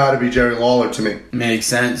 it's got to be Jerry Lawler to me. Makes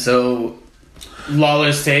sense. So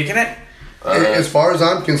Lawler's taking it? As far as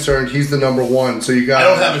I'm concerned, he's the number one. So you got. I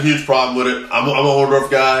don't have a huge problem with it. I'm an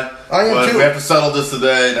Orndorff guy. I am but too. If we have to settle this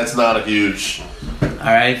today, that's not a huge.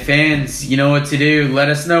 All right, fans, you know what to do. Let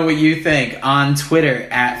us know what you think on Twitter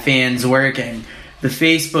 @FansWorking. The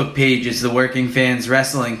Facebook page is the Working Fans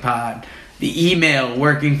Wrestling Pod. The email,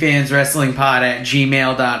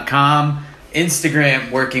 workingfanswrestlingpod@gmail.com.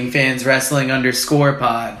 Instagram,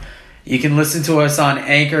 workingfanswrestling_pod. You can listen to us on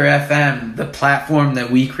Anchor FM, the platform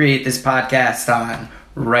that we create this podcast on,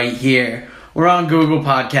 right here. We're on Google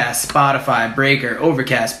Podcasts, Spotify, Breaker,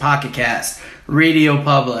 Overcast, Pocket Cast, Radio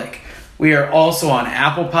Public. We are also on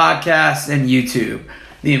Apple Podcasts and YouTube.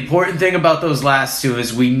 The important thing about those last two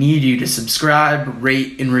is we need you to subscribe,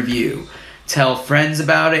 rate, and review. Tell friends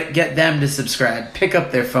about it. Get them to subscribe. Pick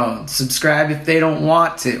up their phone. Subscribe if they don't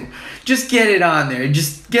want to. Just get it on there.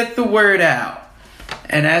 Just get the word out.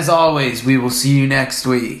 And as always, we will see you next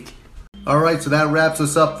week. All right, so that wraps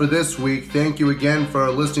us up for this week. Thank you again for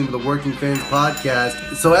listening to the Working Fans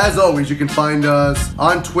Podcast. So as always, you can find us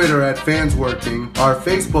on Twitter at FansWorking. Our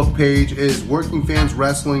Facebook page is Working Fans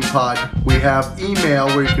Wrestling Pod. We have email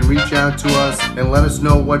where you can reach out to us and let us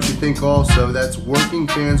know what you think also. That's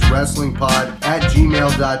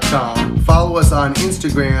workingfanswrestlingpod@gmail.com. Follow us on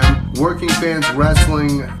Instagram,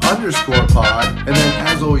 workingfanswrestling_pod. And then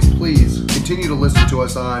as always, please continue to listen to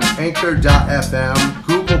us on Anchor.fm,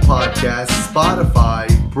 Google Podcasts, Spotify,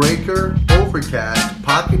 Breaker, Overcast,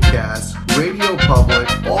 Pocket Cast, Radio Public,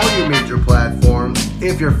 all your major platforms.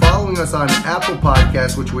 If you're following us on Apple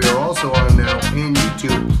Podcasts, which we are also on now, and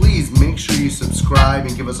YouTube, please make sure you subscribe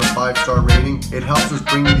and give us a 5-star rating. It helps us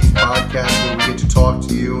bring you these podcasts where we get to talk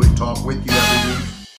to you and talk with you every week.